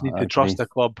we just No, need I to trust agree. the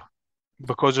club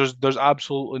because there's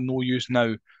absolutely no use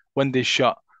now when they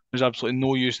shut. There's absolutely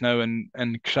no use now in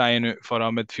crying out for a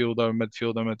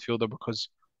midfielder because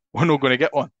we're not going to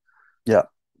get one. Yeah.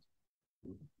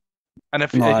 And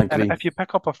if No, I and agree. if you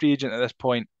pick up a free agent at this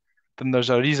point, then there's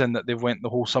a reason that they've went the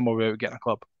whole summer without getting a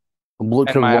club, Look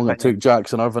in how my long it opinion. took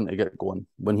Jackson Irvine to get going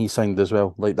when he signed as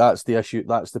well. Like that's the issue.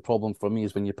 That's the problem for me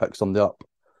is when you pick somebody up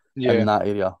in Yeah. that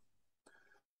area.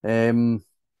 Um,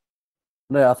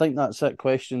 right, I think that's it.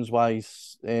 Questions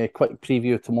wise, quick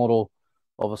preview tomorrow.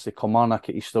 Obviously, Kilmarnock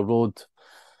at Easter Road.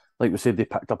 Like we said, they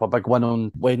picked up a big win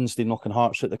on Wednesday, knocking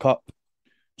Hearts at the cup.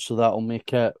 So that'll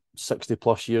make it 60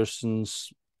 plus years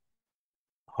since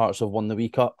Hearts have won the Wee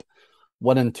Cup.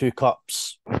 winning two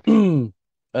cups in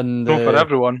Not for the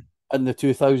everyone.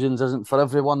 2000s isn't for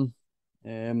everyone.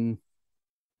 Um,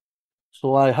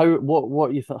 so I how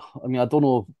what you think? I mean, I don't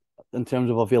know in terms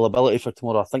of availability for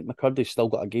tomorrow. I think McCurdy's still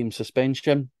got a game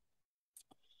suspension.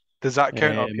 Does that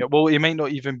count up Um, here? Well, he might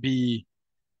not even be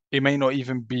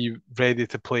ready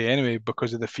to play anyway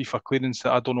because of the FIFA clearance.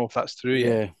 I don't know if that's through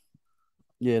yet.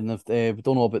 yeah, yeah, and if, we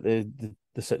don't know about the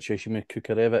situation with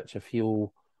Kukarevich if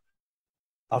he'll.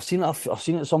 I've seen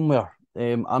it somewhere.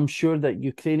 I'm sure that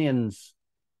Ukrainians,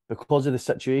 because of the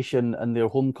situation in their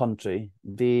home country,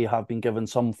 they have been given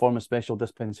some form of special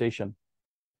dispensation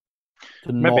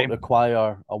to Maybe. not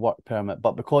require a work permit.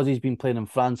 But because he's been playing in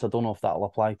France, I don't know if that'll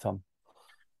apply to him.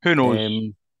 Who knows?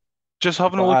 Um, Just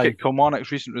having but a look at I,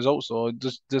 Kilmarnock's recent results, though,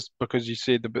 just because you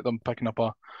said about them picking up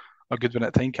a good win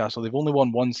at Tynecastle, they've only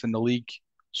won once in the league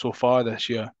so far this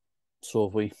year. so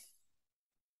if we,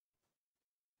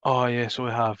 Oh yeah, so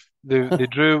we have. They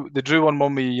drew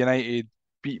 1-1 with United,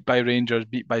 beat by Rangers,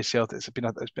 beat by Celtic. It's been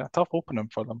a tough opening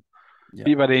for them. yeah,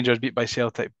 Beat by Rangers, beat by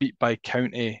Celtic, beat by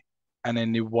County, and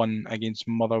then they won against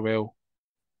Motherwell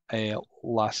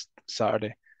last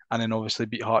Saturday, and then obviously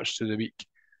beat Hearts through the week.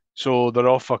 So they're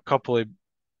off a couple of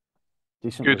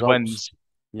decent good results. wins.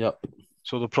 Yep.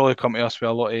 So they'll probably come to us with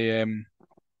a lot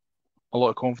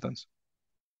of confidence.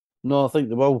 No, I think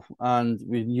they will, and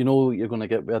you know you're going to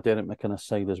get with a Derek McInnes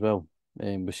side as well.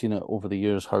 We've seen it over the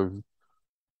years how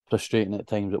frustrating at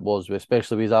times it was,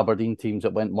 especially with his Aberdeen teams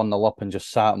that went 1-0 up and just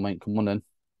sat and went, come on in,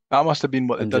 That must have been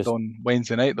what they and did just on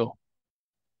Wednesday night though,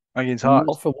 against Hearts.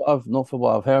 not for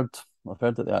what I've heard. I've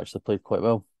heard that they actually played quite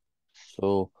well.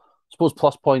 So I suppose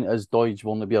plus point is Doige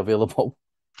will only be available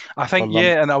I for think them.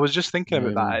 yeah, and I was just thinking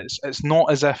about that. Um, It's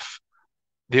not as if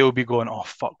they'll be going, oh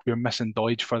fuck, we're missing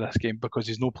Deutsch for this game because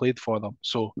he's no played for them.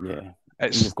 So yeah,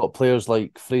 and it's you've got players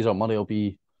like Fraser Murray will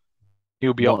be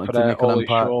he'll be up wanting for to it. make an Ollie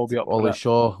Shaw will impact. be up for Ollie it.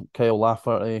 Shaw, Kyle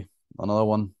Lafferty, another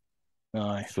one.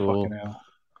 Aye, fucking So hell.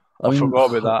 I I mean,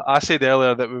 forgot about that. I said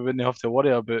earlier that we wouldn't have to worry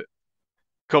about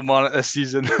come on this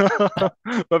season.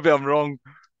 Maybe I'm wrong.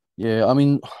 yeah, I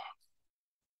mean,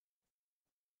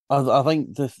 I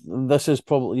think this is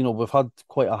probably we've had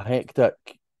quite a hectic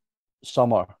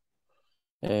summer.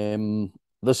 Um,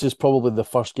 this is probably the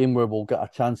first game where we'll get a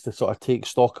chance to sort of take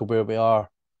stock of where we are,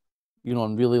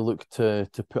 and really look to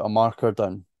put a marker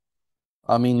down.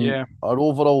 I mean, Yeah, our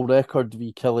overall record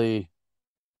v Killie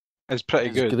it's pretty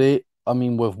is good. great. I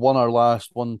mean, we've won our last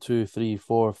one, two, three,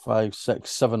 four, five, six,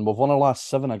 seven. We've won our last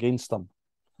seven against them,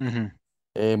 Hmm.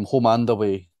 home and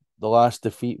away. The last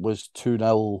defeat was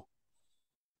 2-0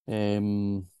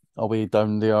 away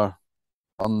down there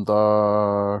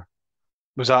under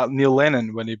Was that Neil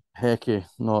Lennon when he? Hecky.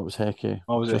 No, it was Hecky.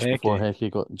 Oh, was it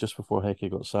Hecky? Just before Hecky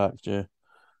got sacked, yeah.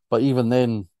 But even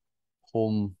then,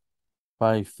 home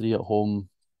 5-3 at home.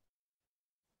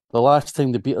 The last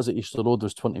time they beat us at Easter Road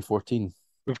was 2014.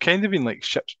 We've kind of been like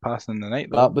ships passing in the night,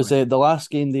 though, That haven't was we? the last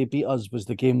game they beat us was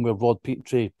the game where Rod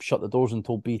Petrie shut the doors and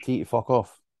told BT to fuck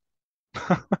off.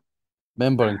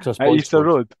 Remember, and Chris At Boyd Easter scored.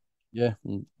 Road. Yeah,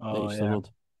 at Oh Easter yeah. Road.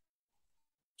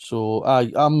 So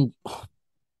I'm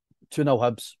 2-0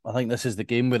 Hibs. I think this is the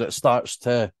game where it starts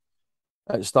to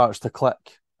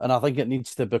click. And I think it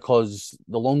needs to because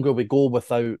the longer we go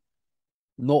without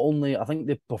not only I think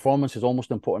the performance is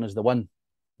almost important as the win.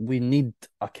 We need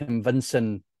a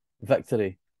convincing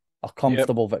victory, a Yep.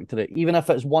 comfortable victory, even if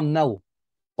it's 1-0,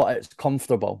 but it's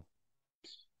comfortable.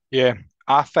 Yeah.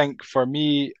 I think for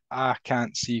me, I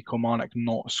can't see Kilmarnock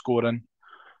not scoring.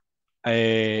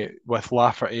 With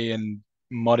Lafferty and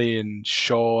Murray and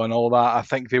Shaw and all that, I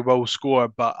think they will score.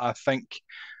 But I think,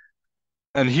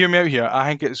 and hear me out here, I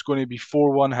think it's going to be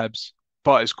 4-1 Hibs,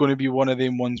 but it's going to be one of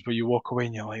them ones where you walk away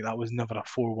and you're like, that was never a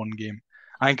 4-1 game.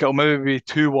 I think it'll maybe be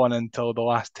 2-1 until the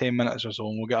last 10 minutes or so,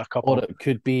 and we'll get a Or couple. it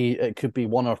could be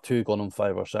one or two gone on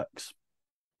five or six.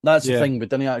 That's the Yeah, thing. We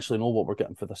didn't actually know what we're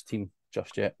getting for this team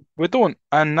just yet. we don't,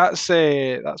 and that's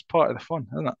part of the fun,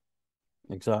 isn't it?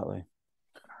 Exactly.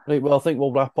 Right. Well, I think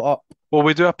we'll wrap it up. Well,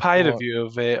 we do a pie Or review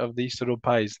of the Easter Road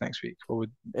pies next week. Will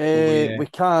we? we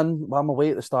can. I'm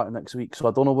away at the start of next week, so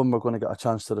I don't know when we're going to get a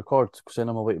chance to record. Because then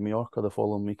I'm away to Mallorca the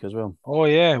following week as well. Oh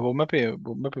yeah, well maybe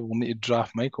we'll need to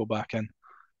draft Michael back in,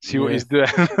 see what Yeah. he's doing.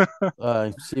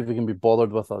 See if we can be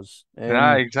bothered with us.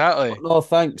 Yeah, But exactly. no,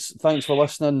 thanks for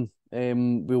listening.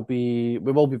 We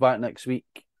will be back next week.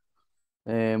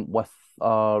 With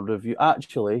a review.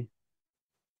 Actually,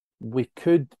 we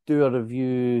could do a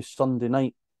review Sunday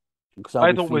night because I'll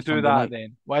Why be don't free we do Sunday that night.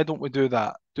 then? Why don't we do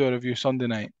that? Do a review Sunday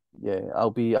night. Yeah,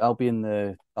 I'll be in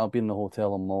the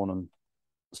hotel in morning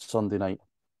Sunday night.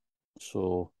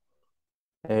 So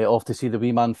off to see the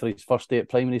wee man for his first day at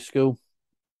primary school.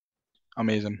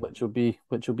 Amazing. which will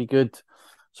be good.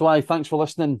 So thanks for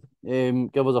listening.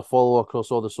 Give us a follow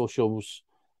across all the socials,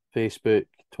 Facebook,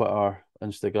 Twitter,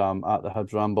 Instagram at the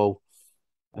Hibs Ramble,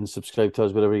 and subscribe to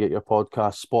us wherever you get your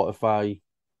podcasts, Spotify,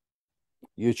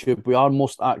 YouTube. We are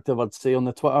most active, I'd say, on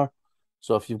the Twitter.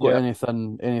 So if you've got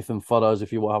Yep. anything for us,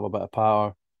 if you want to have a bit of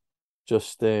power,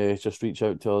 just reach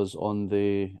out to us on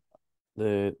the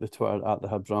Twitter at the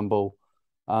Hibs Ramble,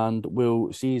 and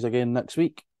we'll see you again next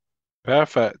week.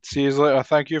 Perfect. See you later.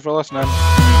 Thank you for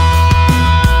listening.